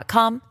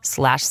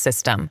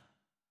shopify.com/system.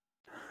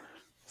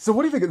 So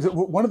what do you think?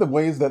 One of the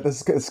ways that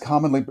this is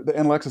commonly, the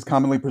NLX is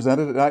commonly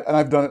presented, and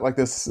I've done it like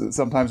this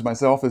sometimes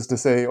myself, is to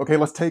say, okay,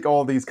 let's take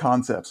all these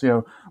concepts. We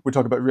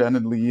talk about Ren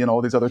and Li and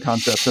all these other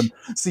concepts, and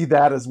see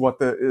that as what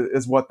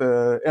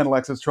the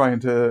NLX is trying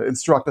to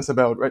instruct us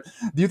about, right?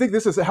 Do you think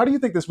how do you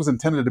think this was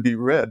intended to be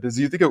read? Do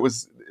you think it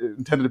was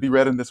intended to be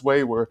read in this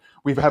way, where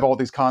we have all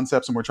these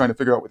concepts and we're trying to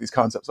figure out what these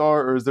concepts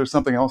are, or is there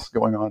something else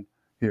going on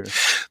here?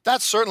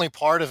 That's certainly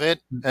part of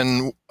it,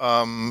 and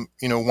one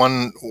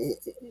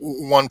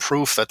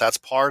proof that that's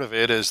part of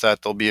it is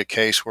that there'll be a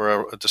case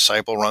where a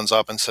disciple runs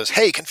up and says,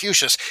 "Hey,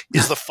 Confucius,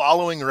 is the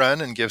following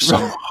Ren?" and gives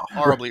some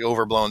horribly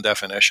overblown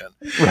definition.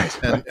 Right.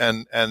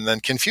 And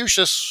then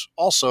Confucius,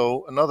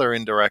 also another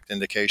indirect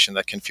indication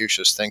that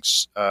Confucius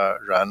thinks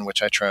Ren,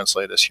 which I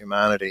translate as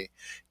humanity,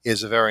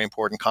 is a very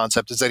important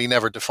concept, is that he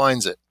never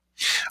defines it.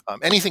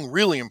 Anything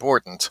really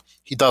important,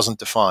 he doesn't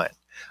define.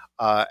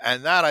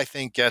 And that, I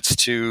think, gets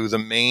to the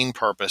main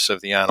purpose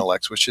of the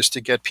Analects, which is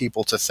to get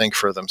people to think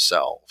for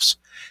themselves.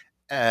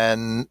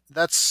 And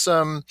that's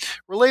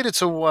related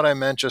to what I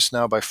meant just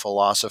now by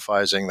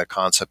philosophizing the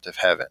concept of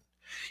heaven.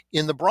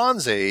 In the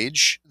Bronze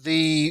Age,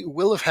 the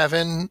will of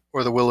heaven,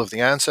 or the will of the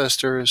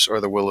ancestors,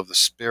 or the will of the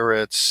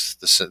spirits,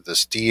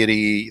 this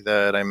deity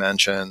that I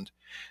mentioned,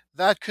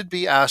 that could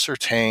be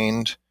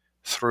ascertained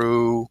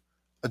through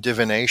a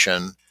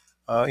divination.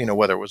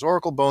 Whether it was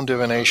oracle bone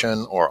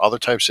divination or other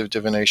types of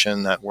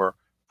divination that were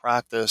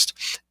practiced.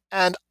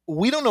 And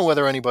we don't know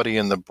whether anybody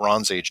in the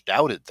Bronze Age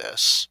doubted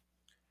this,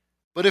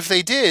 but if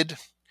they did,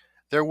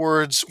 their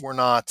words were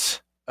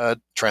not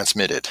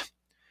transmitted.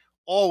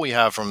 All we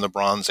have from the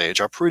Bronze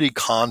Age are pretty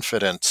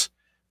confident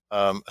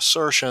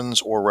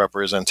assertions or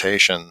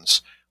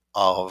representations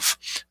of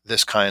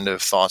this kind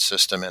of thought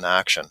system in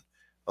action.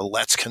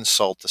 Let's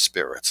consult the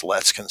spirits.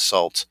 Let's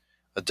consult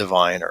a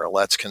diviner.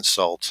 Let's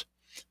consult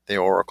the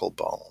oracle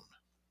bone.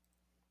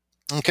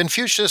 And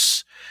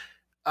Confucius,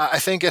 I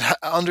think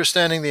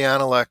understanding the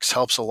Analects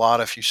helps a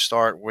lot if you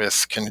start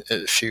with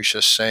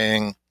Confucius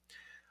saying,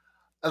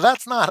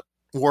 that's not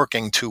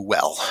working too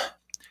well.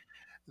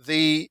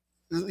 We've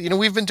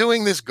been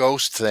doing this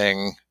ghost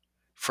thing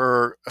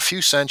for a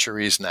few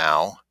centuries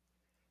now,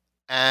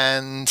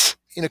 and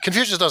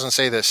Confucius doesn't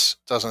say this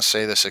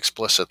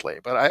explicitly,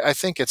 but I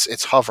think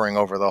it's hovering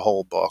over the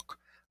whole book.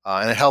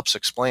 And it helps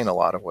explain a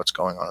lot of what's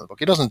going on in the book.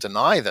 He doesn't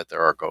deny that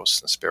there are ghosts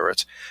and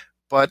spirits,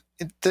 but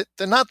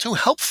they're not too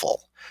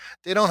helpful.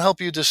 They don't help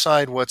you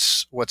decide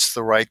what's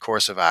the right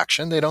course of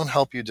action. They don't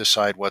help you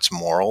decide what's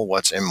moral,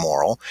 what's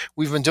immoral.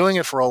 We've been doing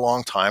it for a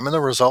long time, and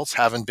the results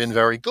haven't been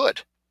very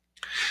good.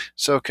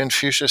 So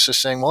Confucius is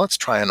saying, well, let's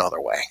try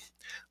another way.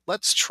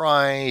 Let's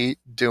try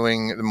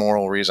doing the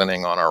moral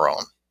reasoning on our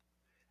own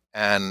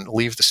and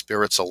leave the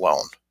spirits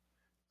alone.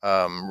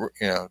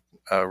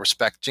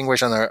 Respect Jingwei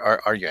Shan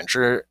are yuan,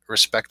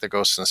 respect the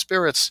ghosts and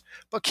spirits,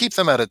 but keep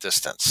them at a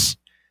distance.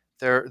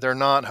 They're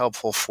not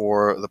helpful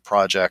for the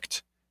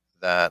project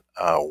that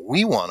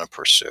we want to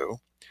pursue,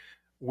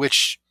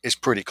 which is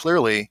pretty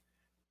clearly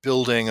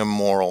building a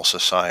moral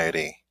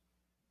society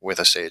with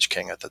a sage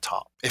king at the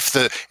top. If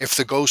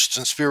the ghosts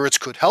and spirits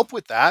could help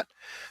with that,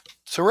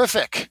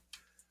 terrific.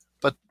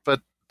 But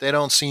they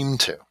don't seem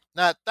to.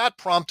 That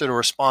prompted a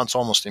response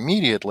almost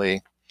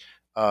immediately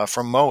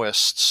from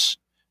Mohists,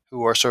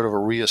 who are sort of a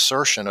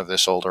reassertion of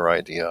this older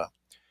idea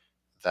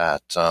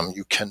that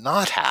you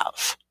cannot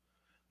have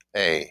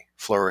a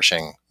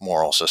flourishing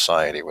moral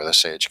society with a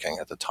sage king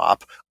at the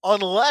top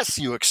unless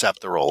you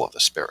accept the role of the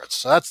spirits.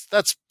 So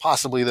that's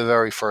possibly the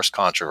very first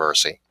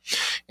controversy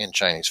in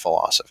Chinese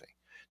philosophy.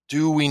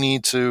 Do we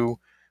need to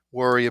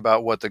worry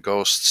about what the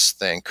ghosts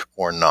think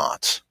or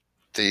not?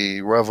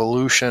 The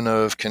revolution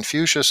of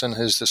Confucius and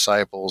his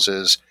disciples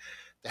is,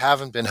 they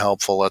haven't been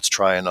helpful, let's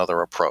try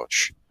another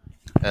approach.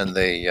 And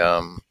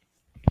the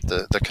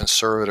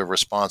conservative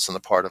response on the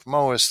part of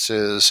Mohists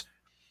is,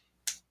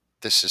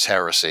 this is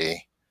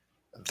heresy.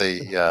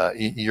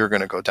 You're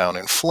going to go down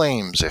in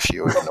flames if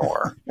you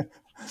ignore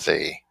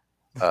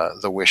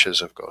the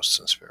wishes of ghosts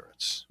and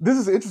spirits. This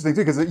is interesting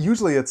too, because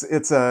usually it's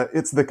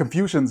the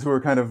Confucians who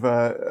are kind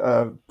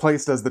of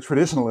placed as the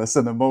traditionalists,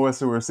 and the Mohists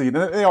who are seen,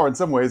 and they are in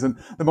some ways, and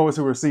the Mohists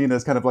who are seen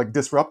as kind of like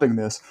disrupting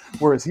this.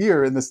 Whereas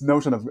here, in this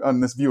notion of on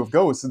this view of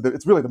ghosts,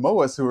 it's really the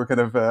Mohists who are kind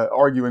of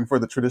arguing for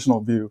the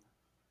traditional view.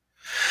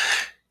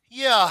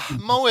 Yeah,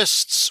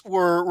 Mohists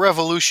were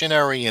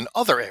revolutionary in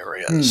other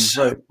areas,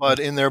 right. But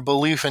in their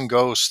belief in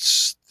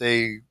ghosts,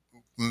 they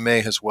may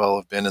as well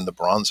have been in the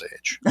Bronze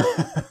Age.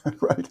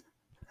 Right.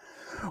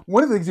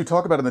 One of the things you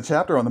talk about in the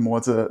chapter on the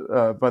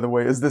Mozi, by the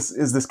way, is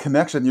this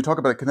connection. You talk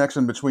about a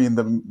connection between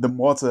the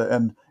Mozi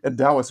and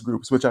Taoist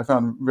groups, which I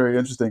found very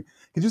interesting.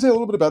 Could you say a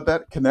little bit about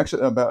that connection,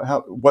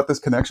 about what this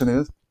connection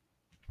is?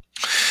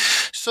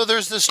 So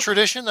there's this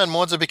tradition that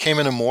Mozi became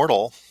an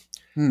immortal.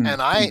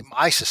 And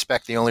I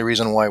suspect the only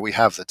reason why we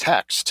have the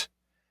text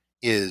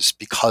is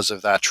because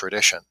of that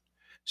tradition.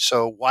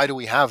 So why do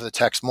we have the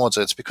text Mozi?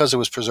 It's because it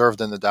was preserved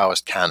in the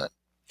Taoist canon.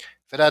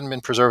 If it hadn't been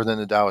preserved in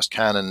the Taoist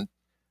canon,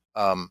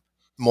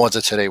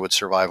 Mozi today would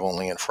survive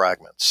only in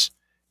fragments,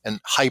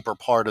 and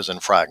hyper-partisan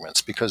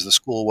fragments, because the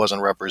school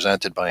wasn't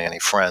represented by any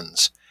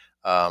friends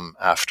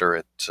after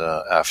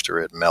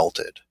it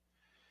melted.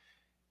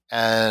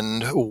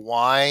 And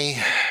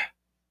why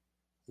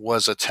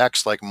was a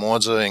text like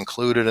Mozi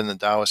included in the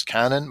Taoist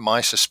canon?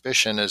 My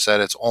suspicion is that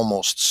it's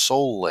almost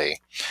solely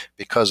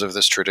because of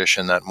this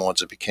tradition that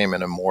Mozi became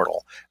an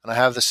immortal. And I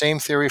have the same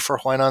theory for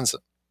Huainanzi.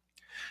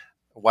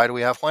 Why do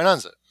we have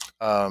Huainanzi?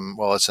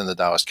 Well, it's in the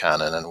Taoist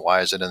canon. And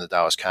why is it in the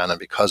Taoist canon?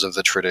 Because of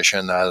the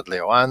tradition that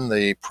Liu An,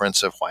 the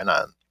prince of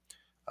Huainan,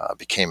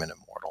 became an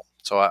immortal.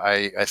 So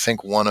I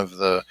think one of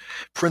the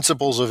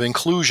principles of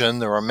inclusion,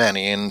 there are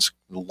many, and it's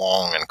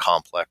long and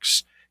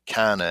complex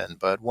canon,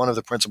 but one of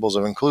the principles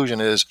of inclusion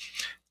is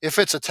if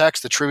it's a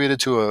text attributed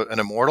to an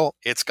immortal,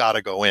 it's got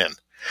to go in.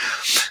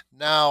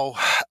 Now,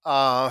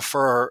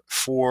 for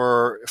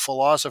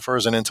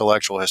philosophers and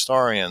intellectual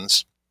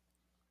historians,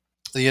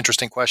 the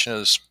interesting question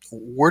is,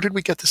 where did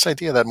we get this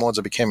idea that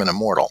Mozi became an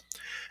immortal?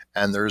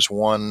 And there's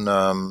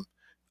one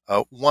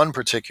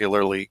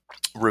particularly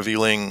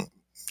revealing,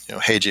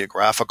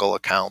 hagiographical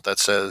account that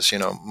says,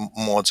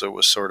 Mozi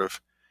was sort of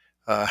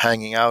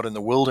hanging out in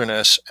the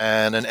wilderness,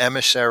 and an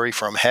emissary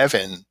from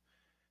heaven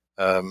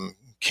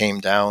came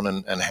down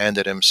and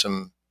handed him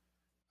some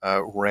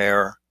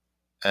rare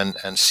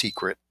and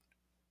secret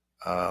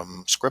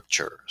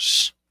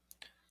scriptures.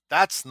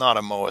 That's not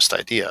a Mohist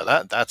idea.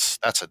 That's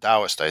a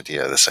Taoist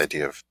idea. This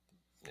idea of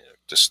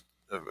just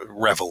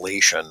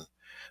revelation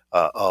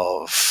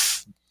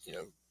of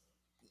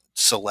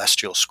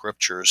celestial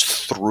scriptures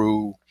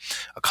through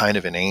a kind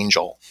of an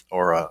angel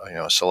or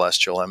a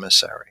celestial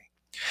emissary.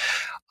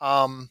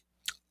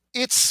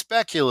 It's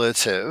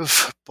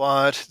speculative,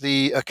 but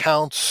the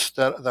account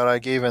that I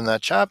gave in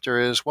that chapter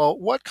is, well,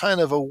 what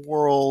kind of a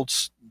world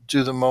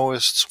do the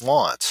Mohists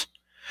want?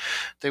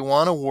 They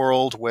want a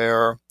world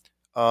where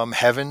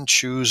heaven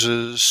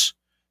chooses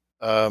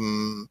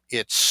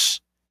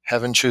its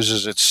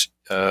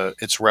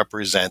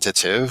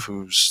representative,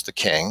 who's the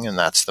king, and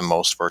that's the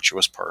most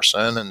virtuous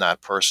person, and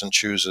that person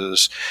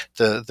chooses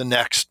the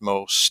next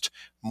most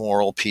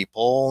moral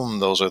people,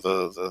 and those are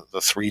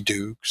the three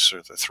dukes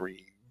or the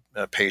three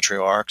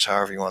patriarchs,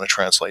 however you want to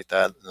translate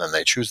that. And then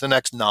they choose the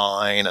next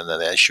 9, and then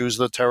they choose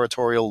the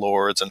territorial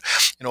lords, and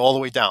all the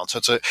way down.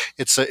 So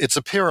it's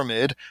a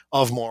pyramid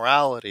of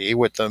morality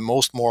with the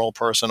most moral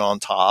person on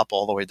top,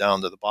 all the way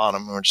down to the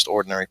bottom, who are just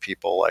ordinary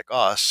people like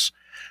us.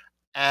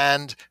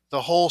 And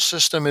the whole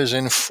system is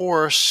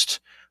enforced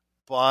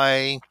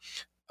by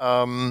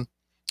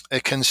a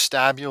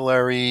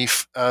constabulary,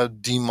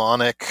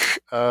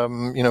 demonic,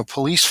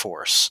 police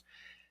force.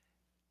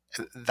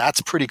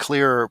 That's pretty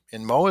clear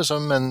in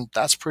Mohism, and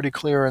that's pretty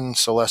clear in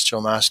Celestial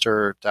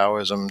Master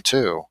Taoism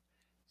too.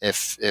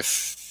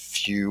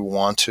 If you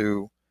want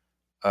to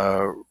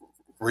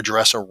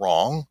redress a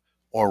wrong,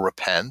 or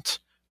repent,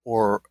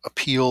 or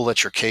appeal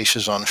that your case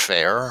is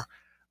unfair,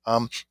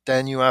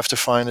 then you have to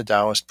find a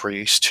Taoist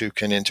priest who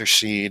can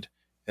intercede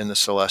in the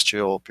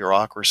celestial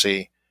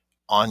bureaucracy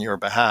on your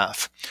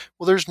behalf.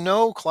 Well, there's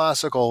no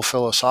classical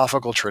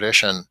philosophical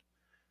tradition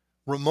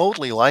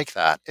remotely like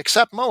that,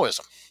 except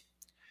Mohism.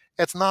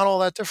 It's not all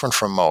that different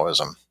from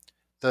Mohism.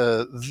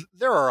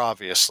 There are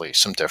obviously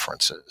some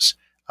differences.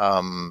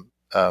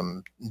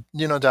 Taoism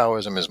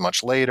is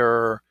much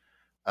later.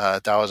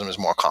 Taoism is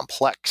more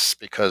complex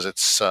because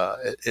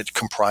it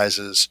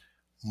comprises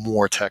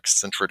more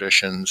texts and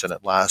traditions, and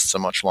it lasts a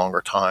much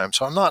longer time.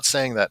 So I'm not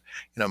saying that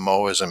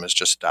Mohism is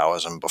just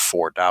Taoism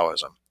before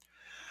Taoism.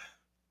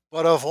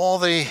 But of all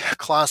the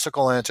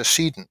classical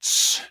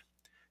antecedents,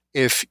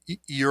 if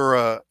you're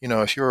a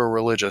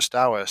religious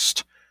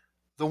Taoist,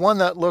 the one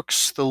that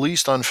looks the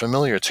least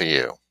unfamiliar to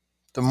you,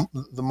 the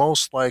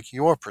most like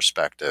your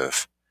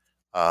perspective,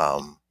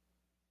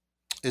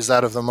 is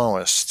that of the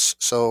Mohists.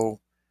 So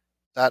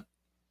that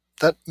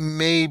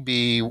may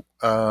be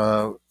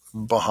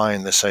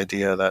behind this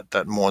idea that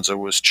Mozi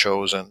was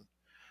chosen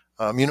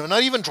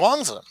Not even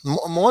Zhuangzi.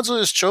 Mozi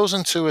has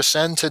chosen to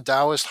ascend to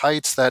Taoist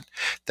heights that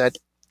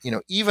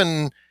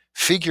even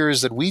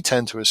figures that we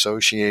tend to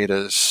associate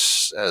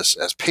as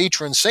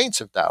patron saints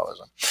of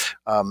Taoism,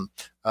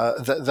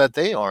 that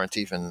they aren't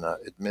even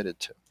admitted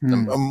to.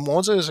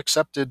 Mozi is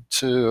accepted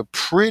to a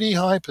pretty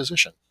high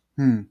position.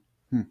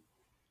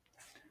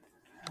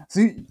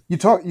 So you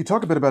talk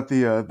a bit about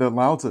the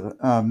Lao Tzu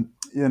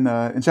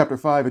in chapter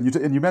 5,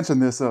 and you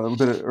mentioned this a little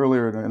bit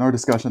earlier in our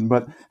discussion,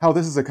 but how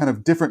this is a kind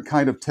of different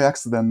kind of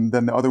text than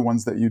the other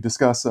ones that you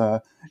discuss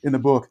in the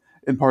book,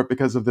 in part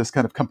because of this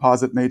kind of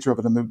composite nature of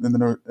it, and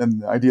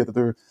the idea that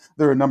there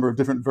are a number of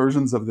different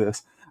versions of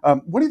this.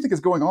 What do you think is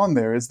going on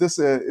there?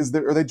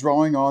 Are they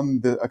drawing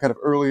on a kind of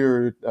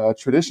earlier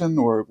tradition,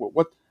 or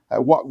what?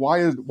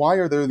 Why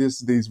are there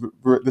this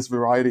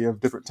variety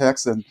of different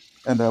texts, and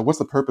what's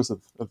the purpose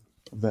of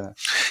that?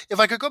 If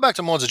I could go back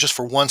to Mozi just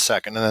for 1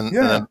 second, and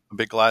then I'll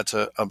be glad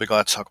to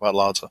talk about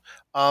Lao Tzu.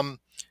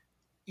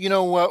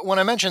 When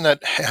I mentioned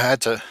that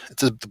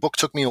the book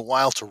took me a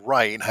while to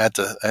write, I had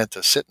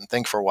to sit and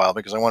think for a while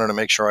because I wanted to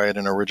make sure I had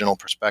an original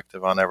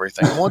perspective on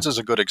everything. Mozi is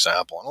a good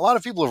example, and a lot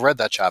of people have read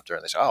that chapter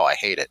and they say, "Oh, I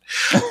hate it."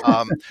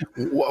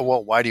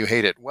 Well, why do you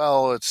hate it?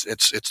 Well,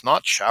 it's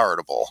not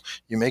charitable.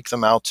 You make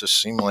them out to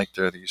seem like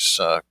they're these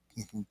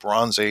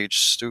Bronze Age,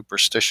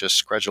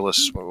 superstitious,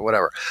 credulous,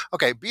 whatever.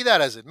 Okay, be that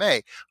as it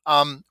may.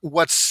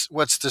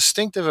 What's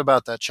distinctive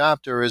about that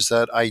chapter is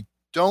that I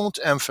don't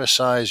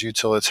emphasize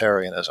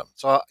utilitarianism.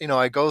 So,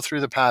 I go through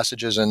the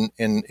passages in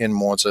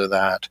Mozi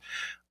that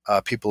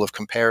people have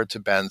compared to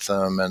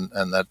Bentham,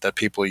 and that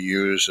people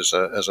use as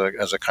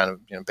a kind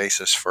of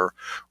basis for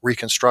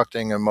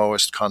reconstructing a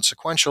Moist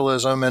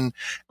consequentialism,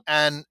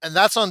 and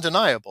that's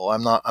undeniable.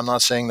 I'm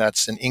not saying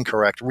that's an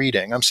incorrect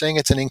reading. I'm saying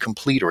it's an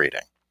incomplete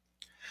reading.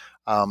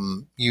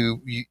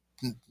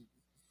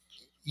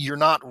 You're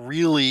not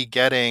really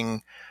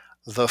getting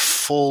the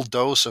full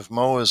dose of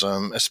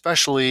Moism,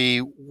 especially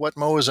what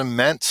Moism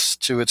meant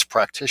to its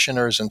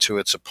practitioners and to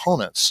its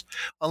opponents,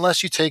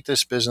 unless you take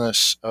this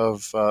business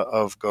of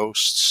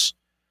ghosts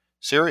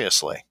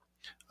seriously.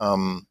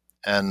 That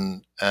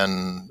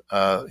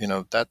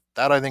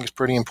I think is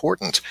pretty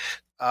important.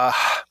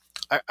 I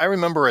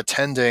remember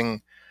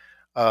attending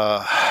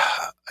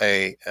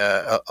a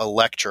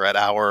lecture at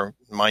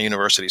my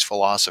university's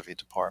philosophy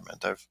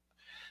department. It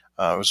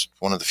was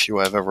one of the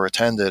few I've ever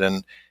attended,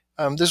 and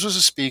this was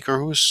a speaker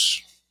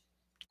who's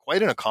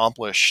quite an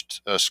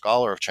accomplished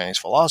scholar of Chinese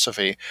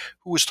philosophy,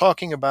 who was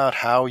talking about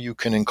how you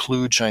can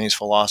include Chinese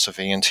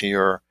philosophy into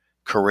your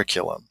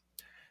curriculum.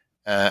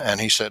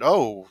 And he said,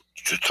 "Oh,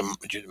 to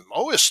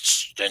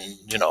Moists, then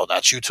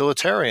that's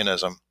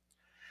utilitarianism."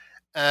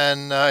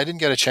 And I didn't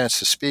get a chance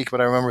to speak,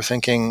 but I remember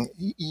thinking,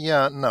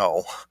 yeah,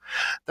 no,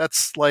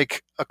 that's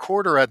like a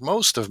quarter at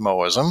most of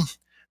Moism.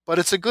 But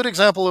it's a good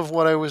example of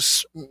what I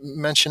was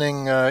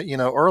mentioning,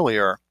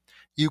 earlier.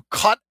 You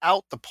cut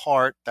out the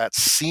part that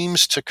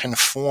seems to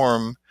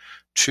conform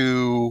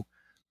to,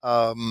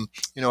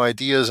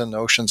 ideas and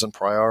notions and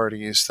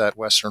priorities that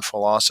Western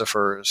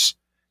philosophers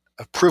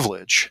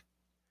privilege,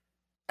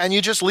 and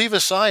you just leave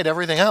aside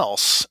everything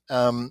else.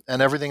 And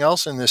everything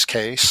else in this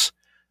case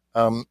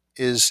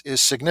is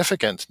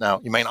significant.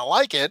 Now, you may not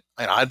like it,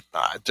 and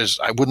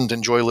I wouldn't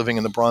enjoy living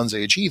in the Bronze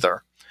Age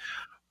either,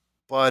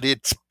 but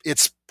it's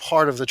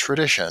part of the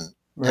tradition,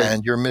 right,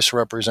 and you're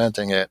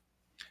misrepresenting it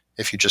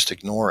if you just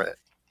ignore it.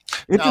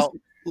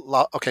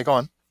 Okay, go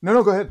on.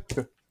 No, go ahead.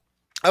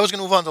 I was going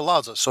to move on to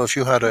Lao Tzu, so if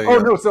you had a...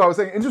 no, so I was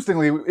saying,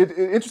 interestingly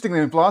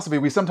in philosophy,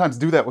 we sometimes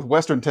do that with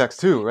Western texts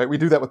too, right? We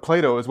do that with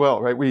Plato as well,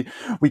 right? We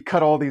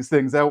cut all these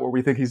things out where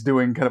we think he's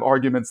doing kind of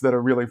arguments that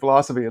are really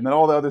philosophy, and then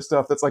all the other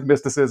stuff that's like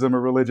mysticism or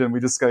religion, we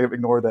just kind of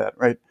ignore that,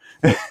 right?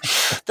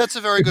 That's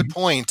a very good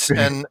point,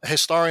 and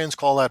historians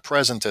call that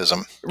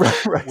presentism,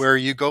 right. Where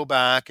you go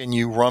back and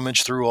you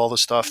rummage through all the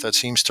stuff that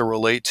seems to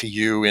relate to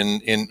you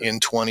in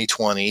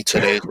 2020,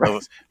 today,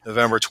 right,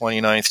 November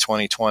 29th,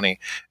 2020,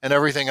 and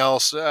everything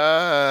else,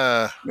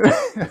 not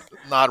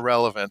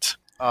relevant.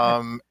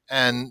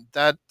 And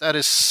that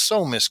is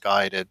so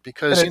misguided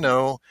because,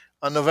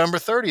 on November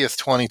 30th,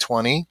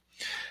 2020,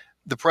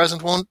 the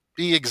present won't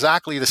be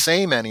exactly the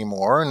same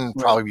anymore, and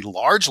probably be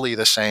largely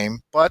the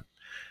same, but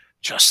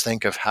just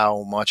think of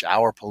how much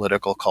our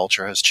political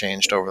culture has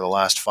changed over the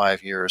last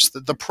 5 years.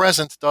 The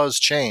present does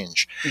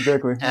change.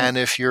 Exactly. And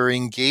if your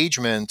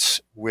engagement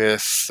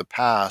with the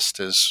past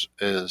is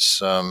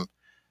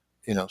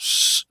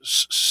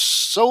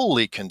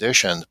solely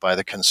conditioned by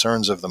the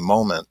concerns of the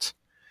moment,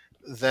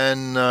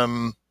 then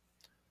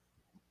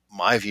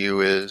my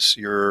view is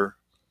you're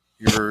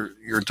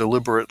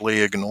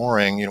deliberately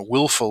ignoring,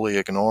 willfully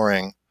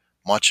ignoring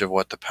much of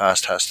what the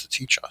past has to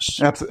teach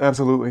us.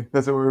 Absolutely.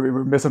 That's what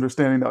we're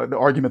misunderstanding the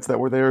arguments that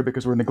were there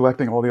because we're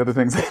neglecting all the other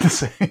things they had to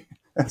say.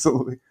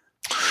 Absolutely.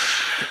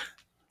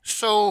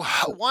 So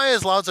why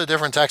is Lao Tzu a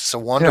different text? It's a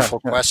wonderful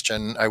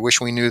question. I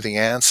wish we knew the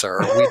answer.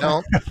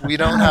 We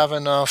don't have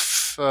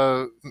enough,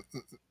 the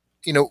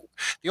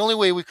only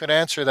way we could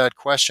answer that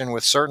question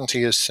with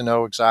certainty is to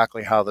know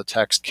exactly how the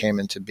text came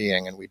into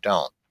being, and we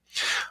don't.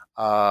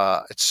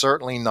 It's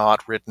certainly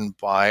not written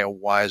by a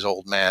wise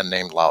old man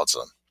named Lao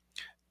Tzu.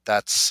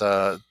 That's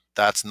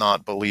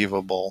not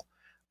believable.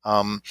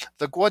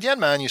 The Guodian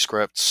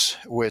manuscripts,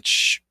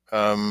 which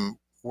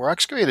were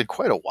excavated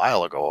quite a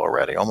while ago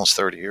already, almost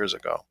 30 years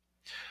ago,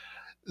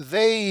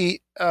 they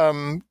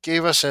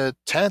gave us a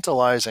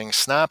tantalizing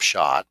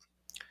snapshot.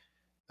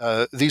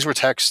 These were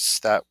texts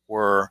that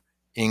were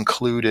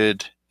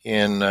included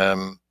in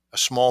a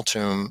small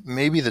tomb,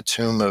 maybe the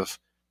tomb of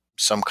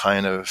some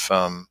kind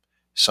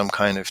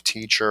of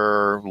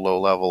teacher,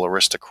 low-level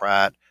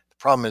aristocrat. The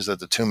problem is that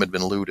the tomb had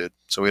been looted,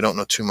 so we don't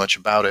know too much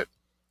about it.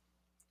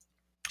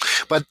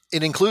 But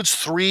it includes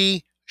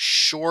 3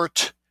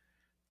 short,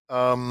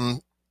 I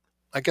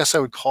guess I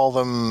would call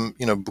them,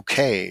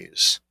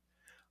 bouquets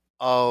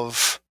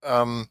of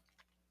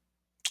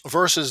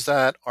verses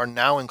that are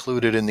now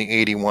included in the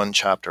 81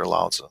 chapter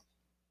Lao Tzu.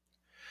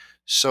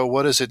 So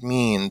what does it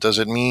mean? Does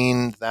it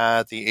mean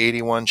that the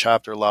 81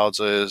 chapter Lao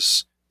Tzu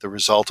is the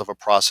result of a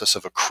process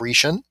of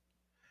accretion?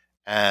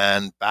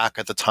 And back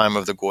at the time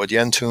of the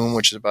Guodian tomb,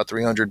 which is about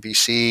 300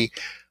 BC,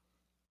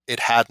 it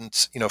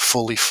hadn't,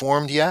 fully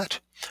formed yet?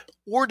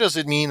 Or does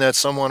it mean that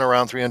someone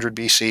around 300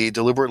 BC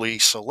deliberately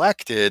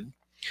selected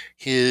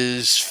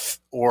his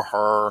or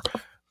her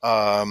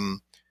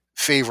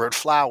favorite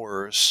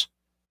flowers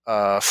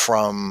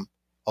from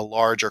a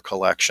larger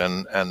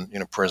collection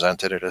and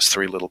presented it as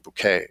 3 little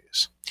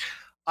bouquets?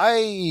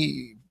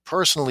 I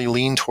personally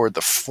lean toward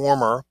the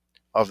former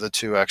of the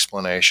 2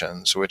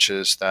 explanations, which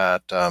is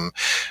that of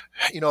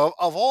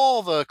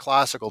all the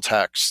classical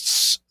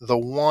texts, the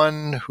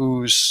one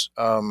whose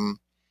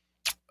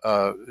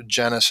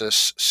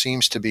genesis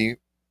seems to be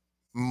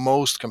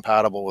most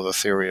compatible with a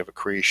theory of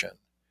accretion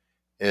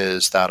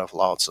is that of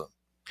Lao Tzu.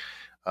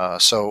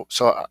 So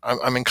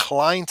I'm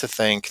inclined to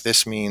think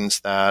this means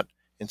that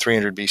in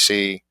 300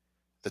 BC,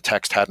 the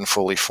text hadn't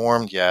fully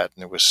formed yet,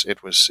 and it was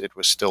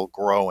still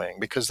growing.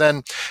 Because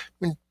then,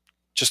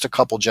 just a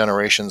couple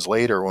generations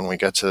later, when we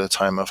get to the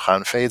time of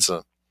Han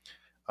Feizi,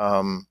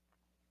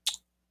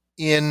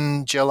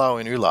 in Jielao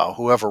and Yulao,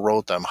 whoever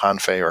wrote them, Han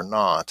Fei or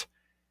not,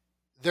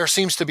 there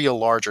seems to be a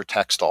larger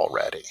text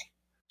already.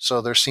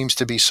 So there seems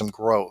to be some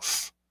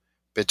growth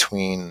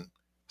between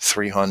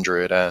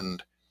 300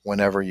 and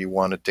whenever you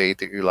want to date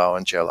the Yulao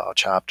and Jielao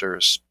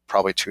chapters,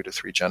 probably 2 to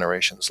 3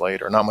 generations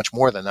later. Not much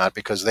more than that,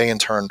 because they in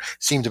turn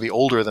seem to be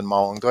older than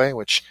Maolongdui,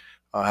 which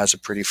has a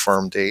pretty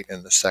firm date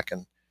in the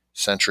 2nd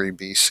century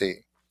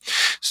BC.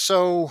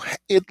 So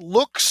it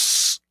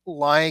looks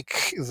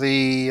like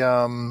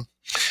the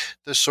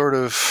sort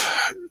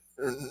of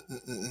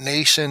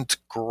nascent,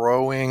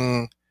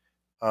 growing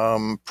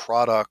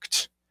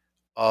product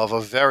of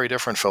a very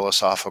different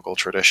philosophical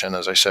tradition,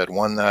 as I said,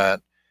 one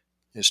that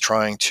is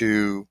trying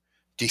to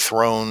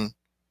dethrone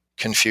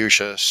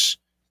Confucius,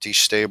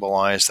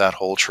 destabilize that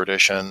whole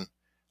tradition,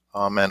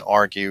 and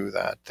argue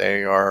that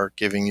they are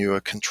giving you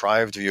a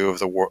contrived view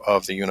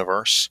of the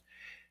universe,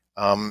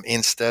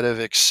 instead of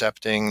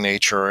accepting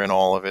nature in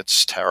all of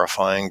its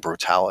terrifying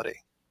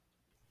brutality.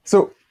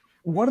 So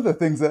one of the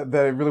things that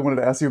I really wanted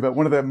to ask you about,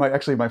 one of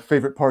my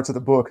favorite parts of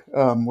the book,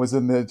 was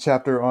in the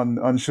chapter on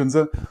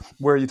Xunzi,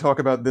 where you talk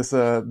about this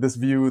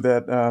view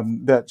that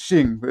that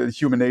Xing,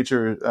 human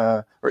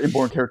nature or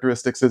inborn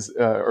characteristics, is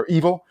or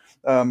evil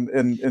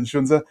in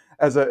Xunzi,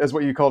 as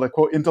what you called a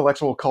quote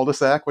intellectual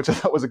cul-de-sac, which I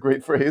thought was a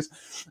great phrase,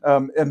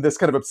 and this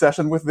kind of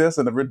obsession with this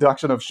and the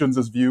reduction of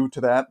Xunzi's view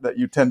to that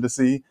you tend to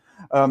see.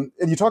 And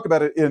you talk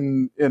about it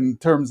in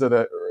terms of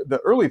the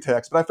early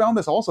text, but I found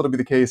this also to be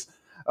the case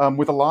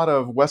with a lot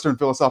of Western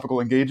philosophical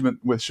engagement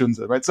with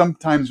Xunzi, right?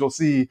 Sometimes you'll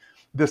see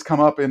this come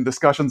up in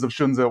discussions of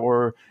Xunzi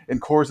or in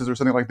courses or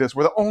something like this,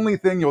 where the only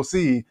thing you'll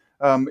see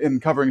in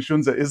covering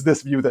Xunzi is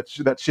this view that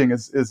Xing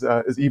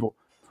is evil.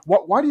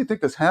 Why do you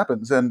think this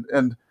happens,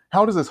 and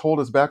how does this hold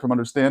us back from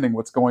understanding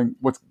what's going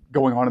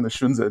on in the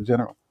Xunzi in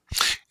general?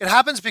 It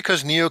happens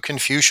because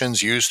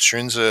Neo-Confucians used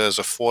Xunzi as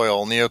a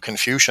foil.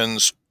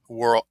 Neo-Confucians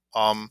were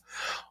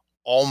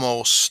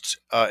almost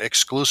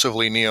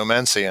exclusively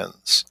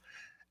Neo-Mencians.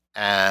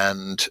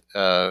 And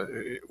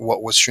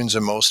what was Xunzi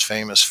most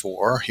famous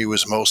for? He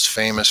was most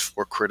famous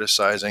for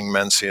criticizing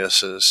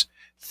Mencius's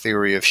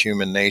theory of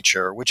human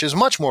nature, which is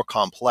much more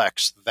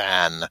complex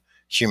than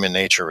human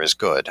nature is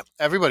good.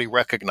 Everybody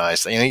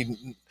recognized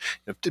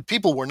that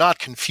people were not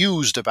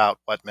confused about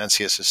what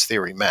Mencius's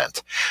theory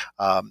meant.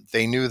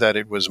 They knew that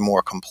it was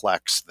more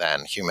complex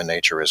than human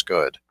nature is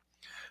good.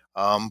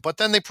 But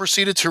then they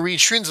proceeded to read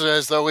Xunzi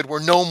as though it were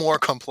no more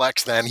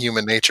complex than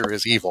human nature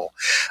is evil.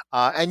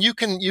 And you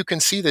can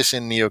see this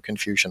in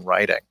Neo-Confucian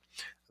writing,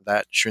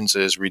 that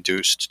Xunzi is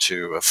reduced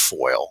to a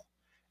foil.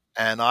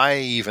 And I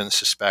even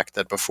suspect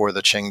that before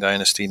the Qing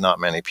dynasty, not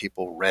many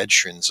people read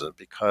Xunzi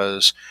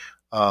because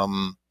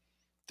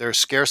there's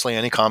scarcely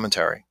any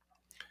commentary.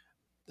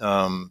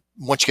 Once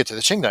you get to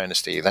the Qing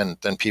dynasty, then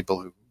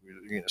people who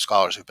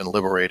scholars who've been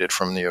liberated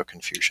from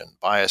Neo-Confucian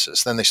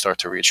biases, then they start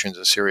to read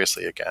Shunzi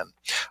seriously again.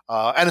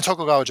 And in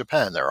Tokugawa,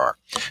 Japan, there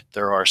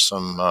are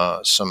some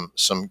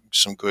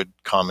good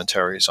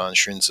commentaries on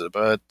Shunzi,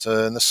 but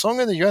in the Song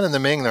and the Yuan and the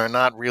Ming, there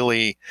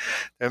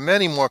are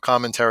many more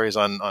commentaries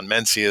on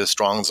Mencius,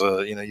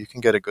 Zhuangzi. You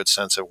can get a good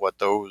sense of what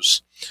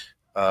those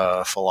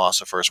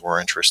philosophers were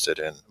interested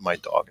in. My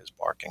dog is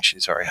barking.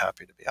 She's very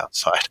happy to be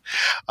outside.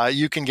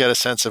 You can get a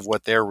sense of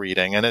what they're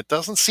reading, and it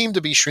doesn't seem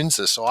to be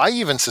Shunzi. So I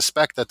even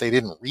suspect that they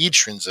didn't read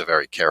Shunzi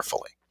very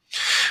carefully.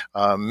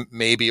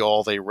 Maybe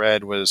all they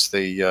read was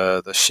the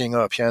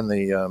Xing'e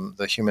Pian,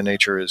 the Human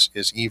Nature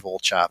is Evil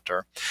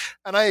chapter.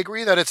 And I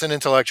agree that it's an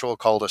intellectual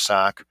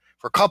cul-de-sac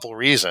for a couple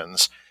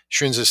reasons.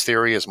 Shunzi's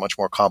theory is much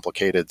more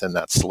complicated than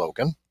that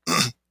slogan.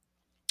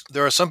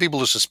 There are some people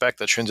who suspect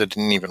that Shunzi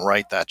didn't even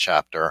write that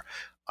chapter.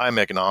 I'm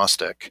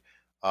agnostic.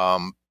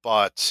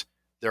 But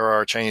there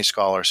are Chinese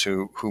scholars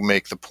who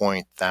make the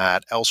point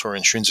that elsewhere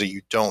in Shunzi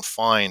you don't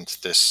find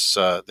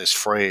this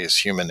phrase,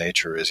 human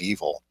nature is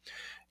evil.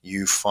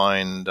 You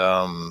find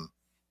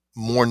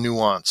more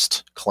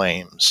nuanced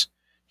claims.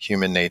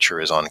 Human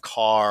nature is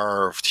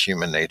uncarved,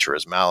 human nature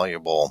is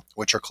malleable,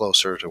 which are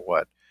closer to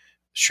what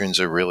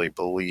Shunzi really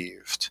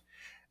believed.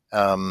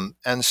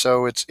 And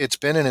so it's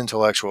been an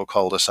intellectual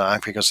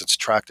cul-de-sac because it's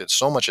attracted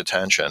so much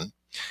attention.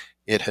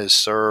 It has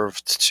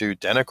served to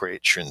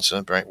denigrate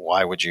Shunzi. Right?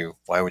 Why would you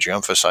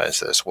emphasize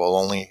this? Well,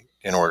 only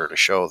in order to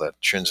show that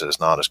Shunzi is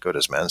not as good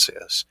as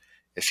Mencius.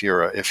 If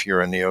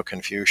you're a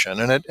Neo-Confucian,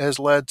 and it has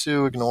led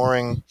to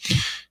ignoring,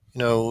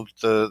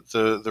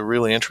 the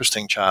really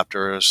interesting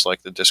chapters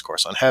like the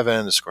Discourse on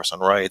Heaven, Discourse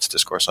on Rights,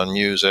 Discourse on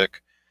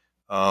Music,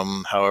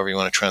 however you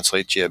want to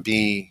translate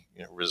Jiebi,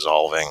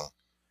 resolving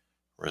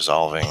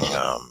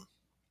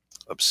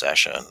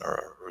obsession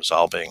or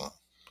resolving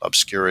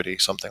obscurity,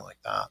 something like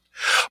that.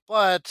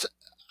 But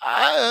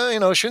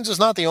Shunzi is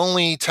not the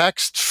only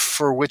text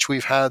for which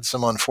we've had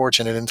some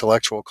unfortunate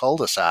intellectual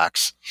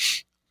cul-de-sacs.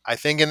 I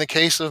think in the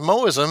case of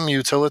Moism,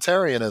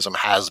 utilitarianism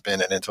has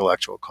been an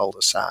intellectual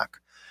cul-de-sac.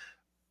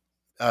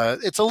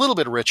 It's a little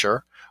bit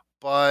richer,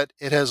 but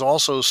it has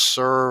also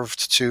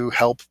served to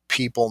help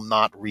people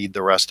not read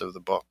the rest of the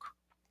book.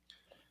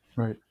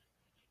 Right.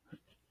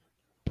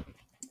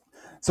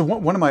 So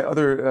one of my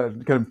other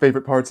kind of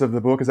favorite parts of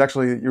the book is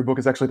actually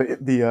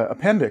the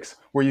appendix,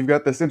 where you've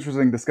got this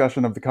interesting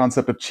discussion of the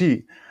concept of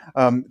qi.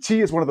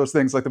 Qi is one of those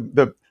things, like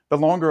the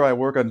longer I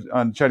work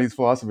on Chinese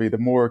philosophy, the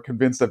more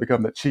convinced I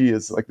become that qi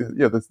is like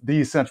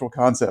the central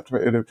concept.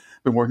 Right? I've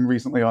been working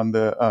recently on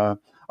the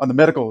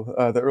medical,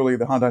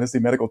 the Han Dynasty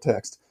medical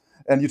text.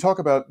 And you talk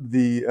about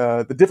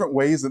the different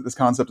ways that this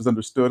concept is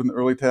understood in the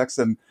early texts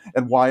and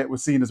why it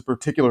was seen as a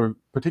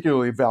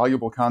particularly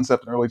valuable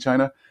concept in early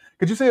China.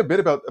 Could you say a bit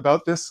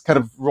about this kind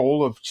of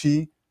role of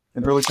qi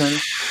in early China?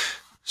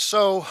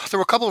 So there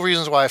were a couple of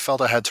reasons why I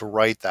felt I had to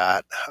write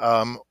that.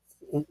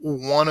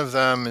 One of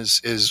them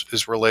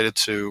is related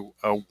to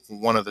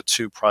one of the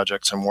two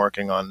projects I'm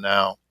working on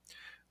now,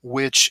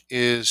 which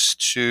is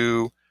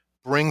to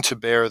bring to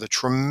bear the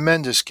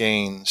tremendous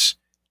gains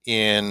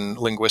in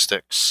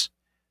linguistics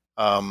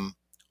on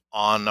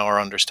our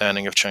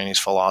understanding of Chinese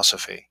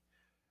philosophy.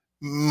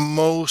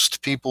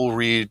 Most people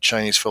read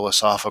Chinese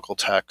philosophical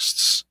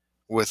texts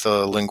with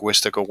a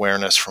linguistic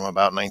awareness from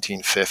about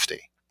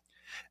 1950.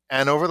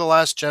 And over the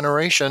last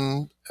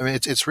generation, I mean,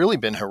 it's really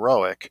been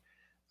heroic.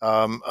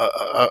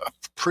 A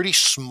pretty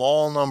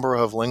small number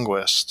of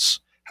linguists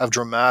have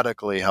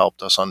dramatically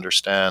helped us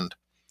understand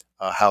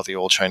how the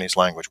old Chinese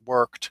language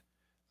worked,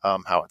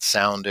 how it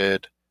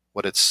sounded,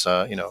 what its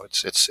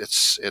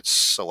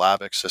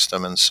syllabic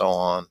system, and so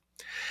on.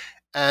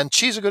 And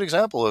qi is a good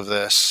example of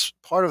this.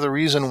 Part of the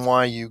reason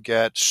why you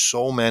get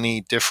so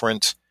many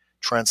different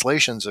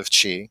translations of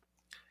qi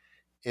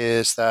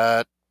is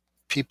that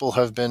people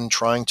have been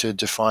trying to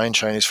define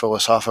Chinese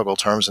philosophical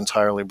terms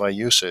entirely by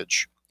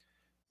usage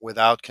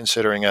without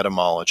considering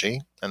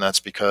etymology. And that's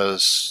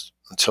because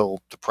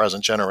until the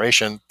present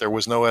generation, there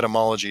was no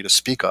etymology to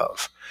speak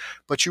of.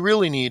 But you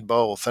really need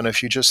both. And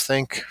if you just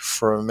think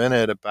for a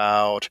minute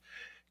about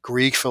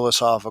Greek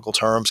philosophical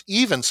terms,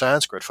 even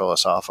Sanskrit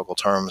philosophical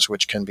terms,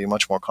 which can be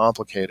much more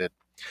complicated,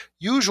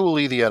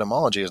 usually the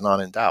etymology is not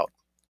in doubt.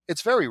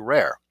 It's very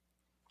rare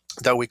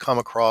that we come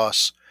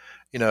across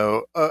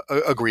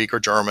a Greek or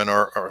German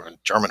or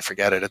German,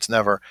 forget it. It's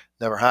never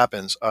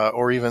happens.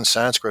 Or even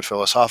Sanskrit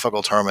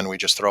philosophical term, and we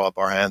just throw up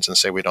our hands and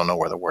say we don't know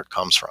where the word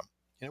comes from.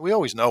 We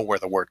always know where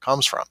the word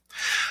comes from.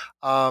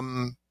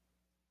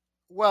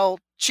 Well,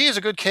 qi is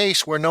a good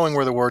case where knowing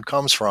where the word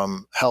comes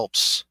from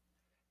helps.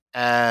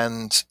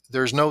 And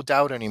there's no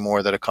doubt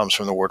anymore that it comes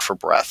from the word for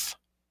breath.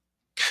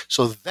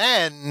 So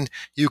then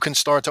you can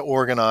start to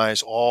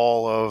organize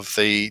all of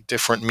the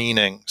different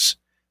meanings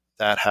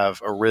that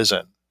have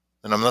arisen.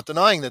 And I'm not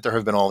denying that there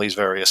have been all these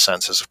various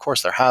senses. Of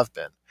course, there have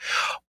been.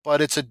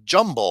 But it's a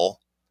jumble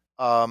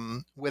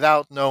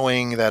without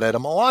knowing that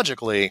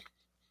etymologically,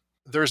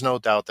 there's no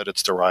doubt that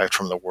it's derived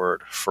from the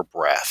word for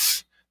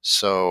breath.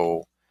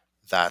 So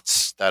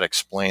that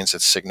explains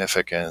its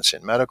significance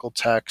in medical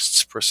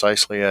texts,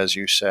 precisely as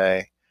you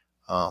say.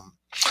 Um,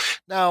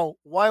 Now,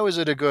 why was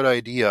it a good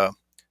idea?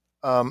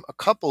 A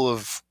couple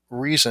of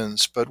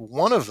reasons, but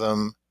one of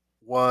them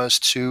was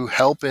to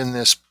help in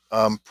this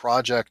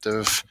project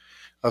of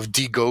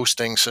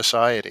deghosting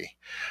society.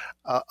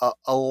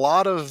 A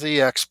lot of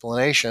the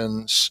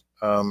explanations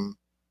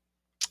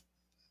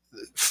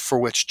for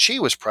which Qi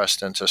was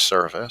pressed into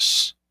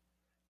service,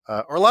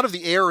 or a lot of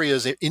the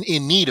areas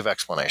in need of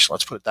explanation,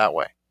 let's put it that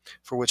way,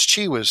 for which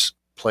Qi was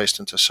placed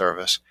into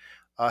service,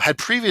 had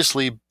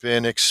previously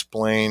been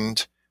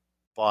explained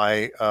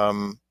by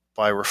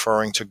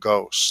referring to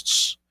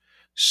ghosts.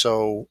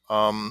 So,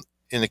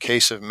 in the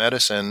case of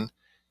medicine,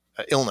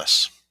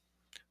 illness.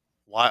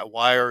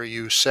 Why are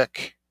you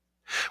sick?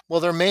 Well,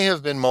 there may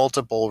have been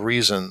multiple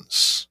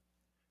reasons.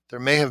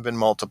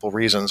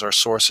 Our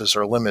sources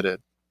are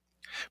limited.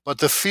 But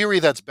the theory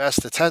that's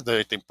best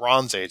attested, the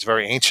Bronze Age,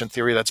 very ancient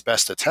theory that's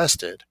best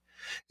attested,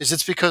 is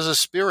it's because the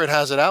spirit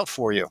has it out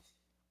for you.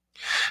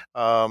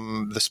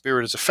 The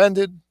spirit is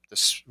offended.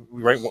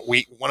 Right,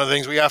 one of the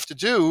things we have to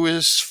do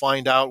is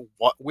find out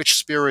which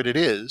spirit it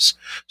is,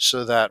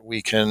 so that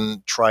we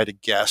can try to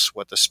guess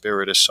what the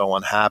spirit is so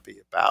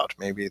unhappy about.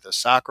 Maybe the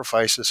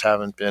sacrifices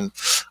haven't been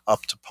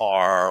up to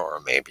par,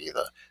 or maybe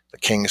the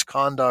king's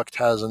conduct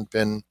hasn't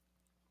been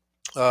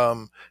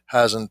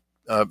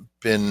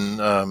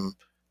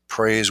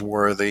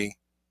praiseworthy.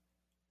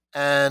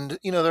 And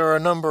there are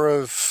a number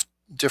of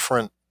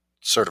different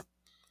sort of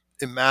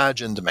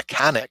imagined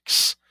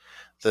mechanics.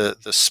 The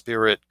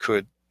spirit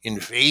could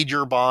invade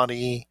your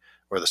body,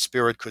 or the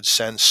spirit could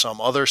send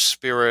some other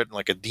spirit,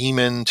 like a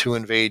demon, to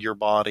invade your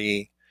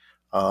body.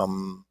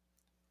 And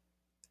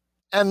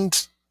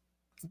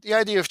the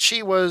idea of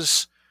Qi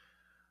was,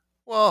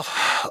 well,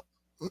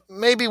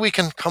 maybe we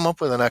can come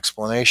up with an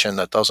explanation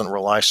that doesn't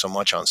rely so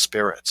much on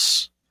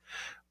spirits.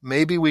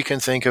 Maybe we can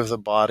think of the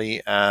body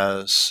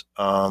as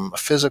a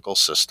physical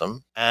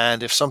system,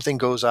 and if something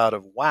goes out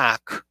of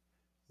whack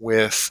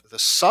with the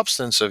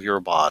substance of your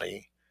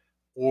body,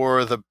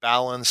 or the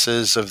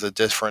balances of the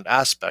different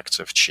aspects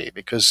of Qi,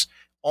 because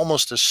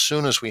almost as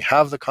soon as we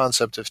have the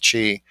concept of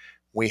Qi,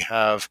 we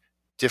have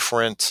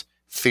different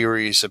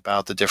theories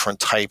about the different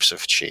types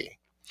of Qi,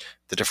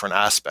 the different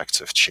aspects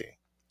of Qi.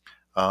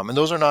 And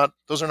those are not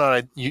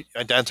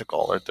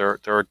identical. There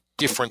are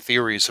different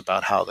theories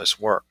about how this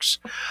works.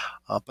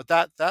 But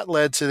that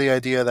led to the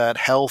idea that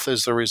health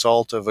is the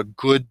result of a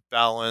good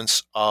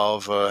balance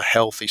of a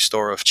healthy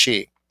store of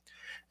Qi.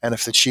 And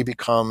if the Qi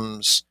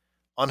becomes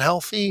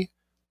unhealthy,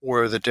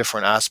 or the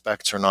different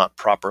aspects are not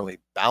properly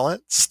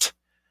balanced,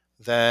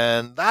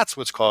 then that's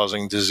what's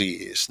causing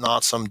disease,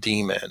 not some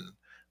demon,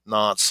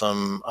 not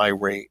some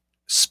irate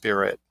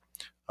spirit.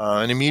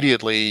 And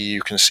immediately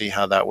you can see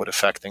how that would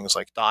affect things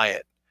like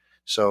diet.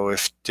 So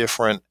if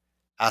different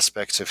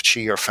aspects of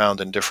Qi are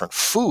found in different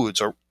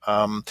foods, or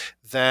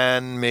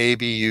then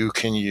maybe you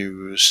can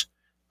use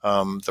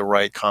the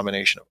right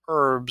combination of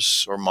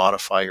herbs, or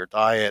modify your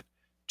diet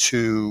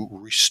to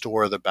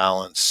restore the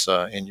balance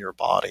in your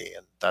body.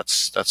 And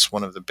that's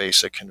one of the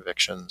basic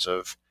convictions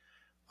of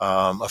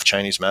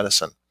Chinese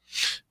medicine,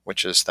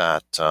 which is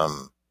that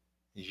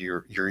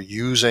you're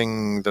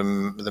using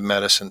the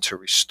medicine to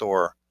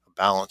restore a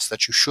balance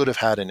that you should have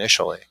had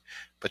initially,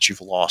 but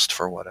you've lost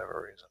for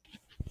whatever reason.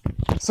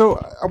 So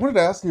I wanted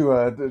to ask you,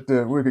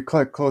 to maybe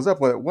close up,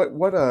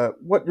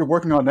 what you're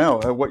working on now,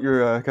 what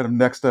your kind of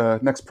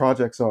next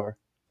projects are.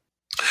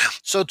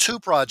 So 2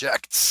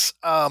 projects.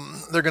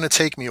 They're going to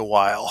take me a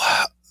while.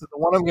 The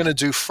one I'm going to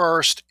do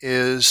first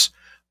is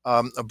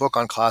a book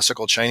on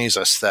classical Chinese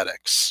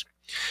aesthetics.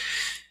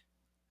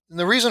 And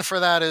the reason for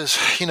that is,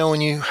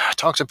 when you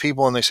talk to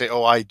people and they say,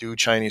 "Oh, I do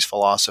Chinese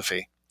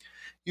philosophy,"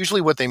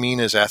 usually what they mean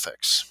is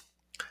ethics,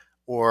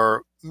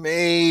 or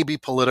maybe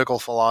political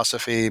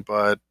philosophy,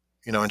 but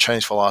in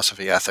Chinese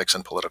philosophy, ethics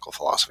and political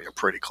philosophy are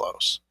pretty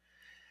close.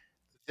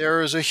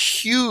 There is a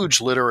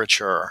huge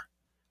literature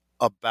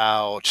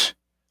about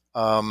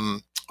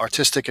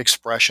artistic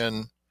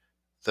expression,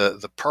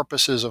 the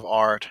purposes of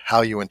art,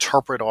 how you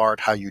interpret art,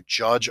 how you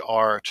judge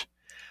art,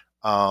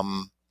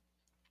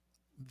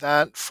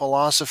 that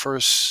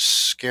philosophers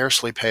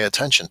scarcely pay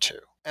attention to.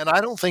 And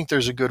I don't think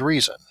there's a good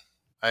reason.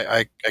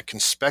 I can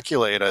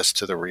speculate as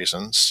to the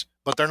reasons,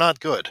 but they're not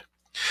good.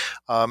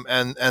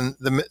 And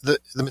the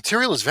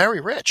material is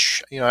very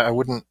rich. I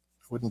wouldn't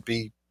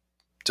be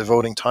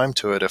devoting time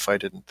to it if I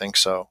didn't think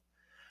so.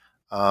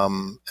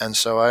 And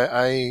so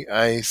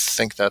I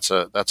think that's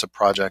a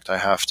project I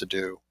have to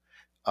do.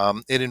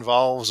 It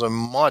involves a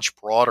much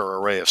broader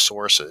array of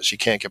sources. You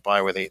can't get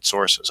by with 8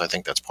 sources. I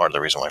think that's part of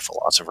the reason why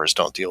philosophers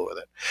don't deal with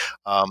it.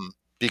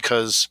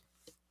 Because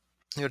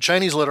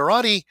Chinese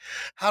literati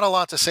had a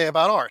lot to say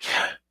about art.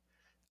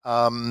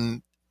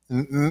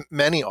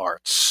 Many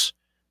arts,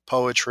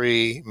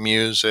 poetry,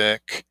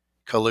 music,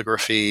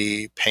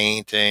 calligraphy,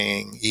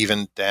 painting,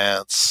 even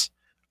dance,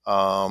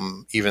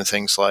 even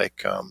things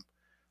like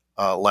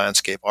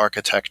landscape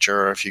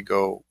architecture, if you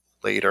go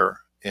later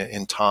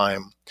in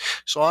time.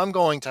 So I'm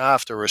going to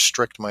have to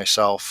restrict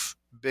myself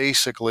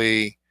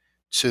basically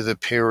to the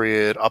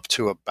period up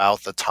to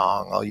about the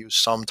Tang. I'll use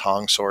some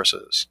Tang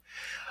sources.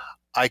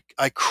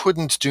 I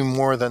couldn't do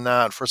more than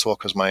that. First of all,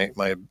 because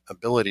my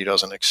ability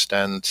doesn't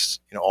extend,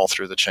 all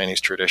through the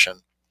Chinese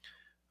tradition.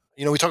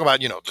 We talk about,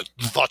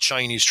 the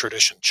Chinese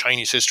tradition,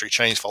 Chinese history,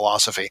 Chinese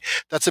philosophy.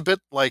 That's a bit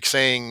like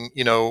saying,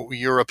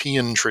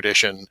 European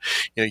tradition,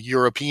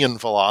 European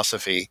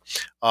philosophy.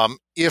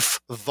 If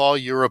the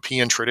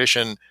European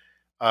tradition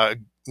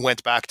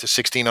went back to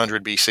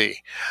 1600 BC,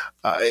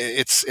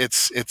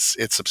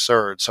 it's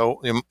absurd.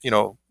 So,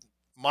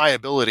 my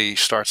ability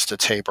starts to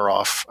taper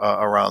off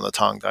around the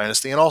Tang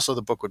Dynasty, and also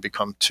the book would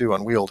become too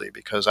unwieldy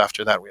because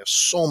after that we have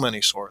so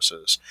many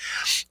sources,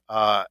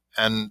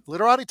 and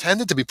literati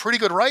tended to be pretty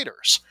good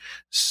writers,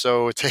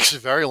 so it takes a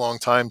very long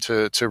time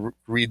to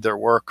read their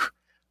work,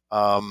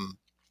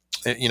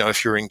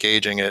 if you're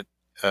engaging it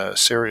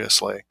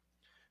seriously.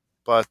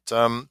 But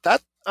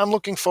that I'm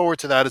looking forward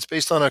to that. It's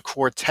based on a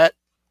quartet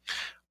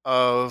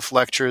of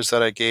lectures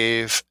that I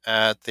gave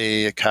at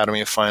the Academy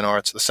of Fine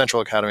Arts, the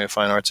Central Academy of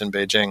Fine Arts in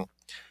Beijing,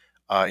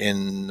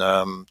 in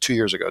 2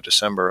 years ago,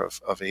 December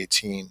of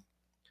 18.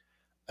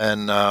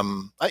 And,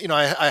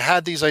 I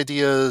had these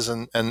ideas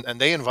and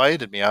they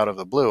invited me out of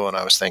the blue, and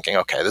I was thinking,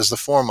 okay, this is the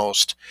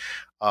foremost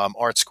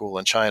art school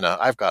in China.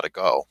 I've got to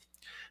go.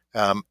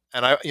 And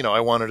I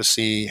wanted to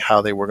see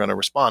how they were going to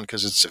respond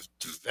because it's a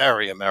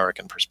very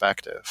American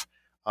perspective.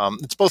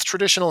 It's both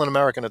traditional and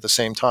American at the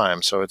same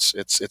time. So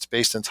it's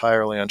based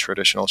entirely on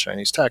traditional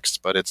Chinese texts,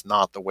 but it's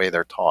not the way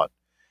they're taught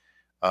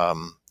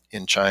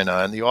in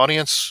China. And the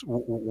audience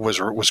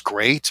was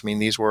great. I mean,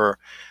 these were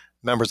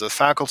members of the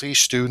faculty,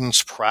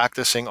 students,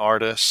 practicing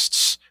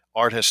artists,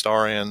 art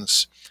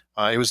historians.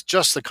 It was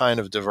just the kind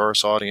of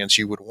diverse audience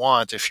you would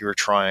want if you were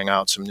trying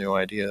out some new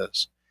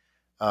ideas.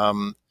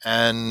 And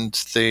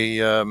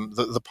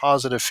the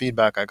positive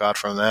feedback I got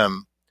from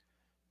them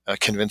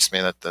convinced me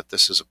that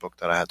this is a book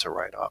that I had to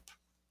write up.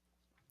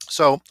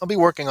 So I'll be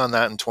working on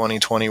that in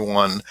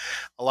 2021.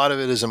 A lot of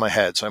it is in my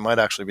head, so I might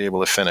actually be able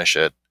to finish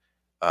it.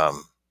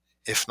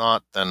 If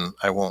not, then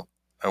I won't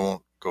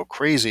go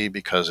crazy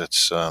because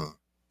it's going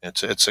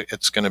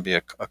to be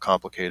a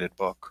complicated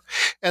book.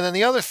 And then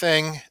the other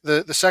thing,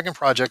 the second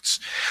project,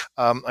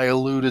 I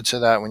alluded to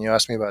that when you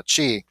asked me about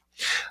Qi.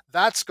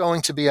 That's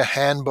going to be a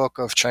handbook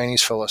of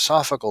Chinese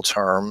philosophical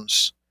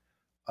terms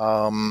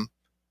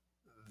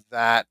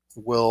that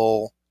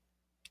will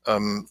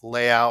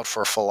lay out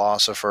for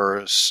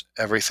philosophers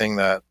everything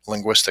that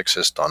linguistics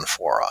has done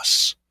for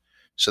us.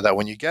 So that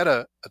when you get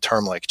a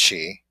term like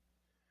Qi,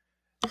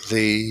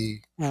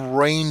 the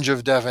range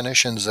of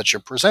definitions that you're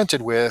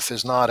presented with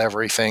is not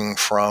everything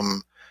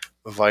from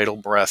vital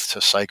breath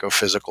to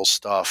psychophysical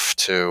stuff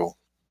to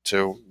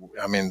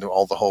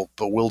all the whole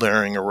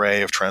bewildering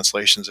array of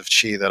translations of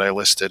Qi that I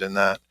listed in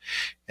that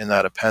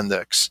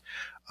appendix.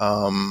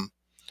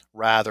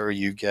 Rather,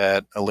 you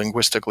get a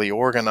linguistically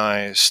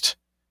organized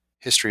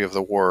history of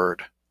the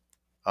word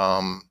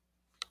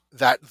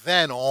that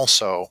then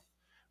also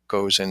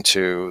goes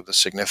into the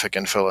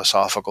significant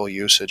philosophical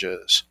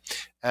usages.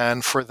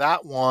 And for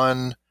that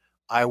one,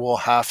 I will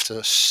have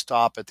to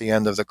stop at the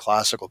end of the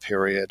classical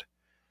period,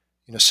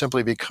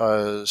 simply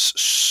because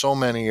so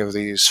many of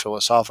these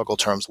philosophical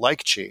terms,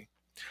 like Qi,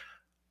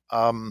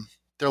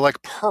 they're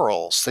like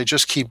pearls. They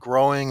just keep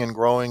growing and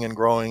growing and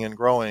growing and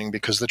growing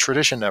because the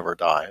tradition never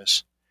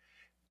dies.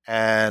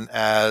 And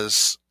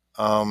as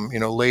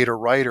later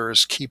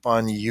writers keep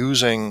on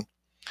using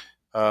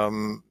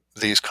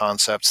these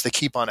concepts, they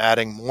keep on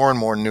adding more and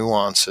more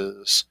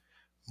nuances,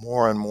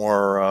 more and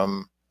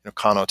more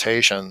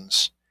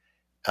connotations.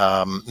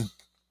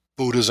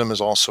 Buddhism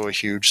is also a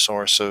huge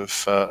source of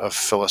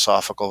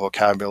philosophical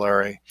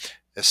vocabulary,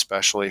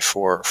 especially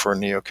for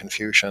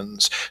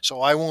Neo-Confucians.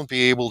 So I won't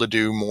be able to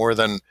do more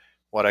than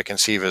what I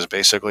conceive as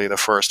basically the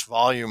first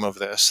volume of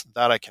this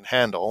that I can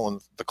handle, and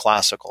the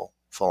classical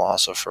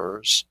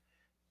philosophers,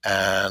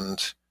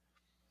 and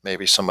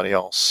maybe somebody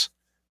else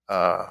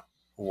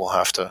will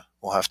have to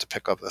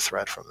pick up the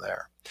thread from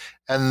there.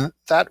 And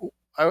that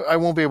I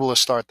won't be able to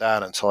start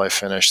that until I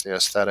finish the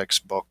aesthetics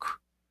book.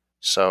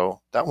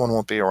 So that one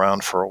won't be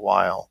around for a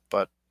while,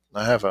 but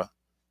I have a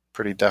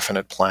pretty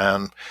definite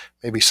plan,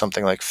 maybe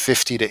something like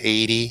 50 to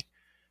 80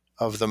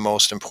 of the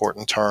most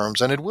important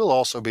terms. And it will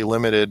also be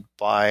limited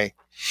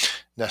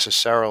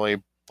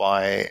necessarily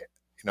by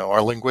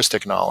our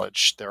linguistic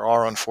knowledge. There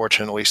are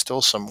unfortunately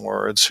still some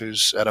words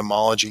whose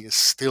etymology is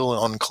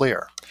still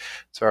unclear.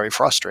 It's very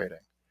frustrating.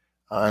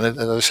 And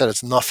as I said,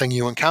 it's nothing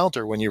you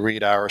encounter when you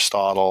read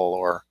Aristotle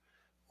or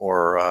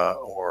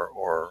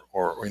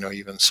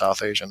even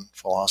South Asian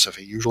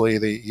philosophy. Usually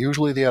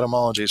the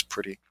etymology is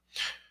pretty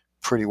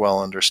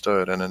well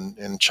understood, and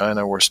in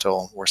China we're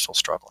still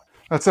struggling.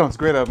 That sounds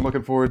great. I'm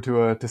looking forward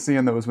to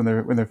seeing those when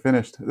they're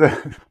finished.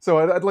 So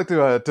I'd like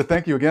to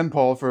thank you again,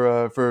 Paul,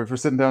 for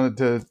sitting down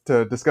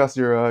to discuss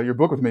your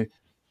book with me.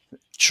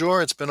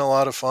 Sure, it's been a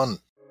lot of fun.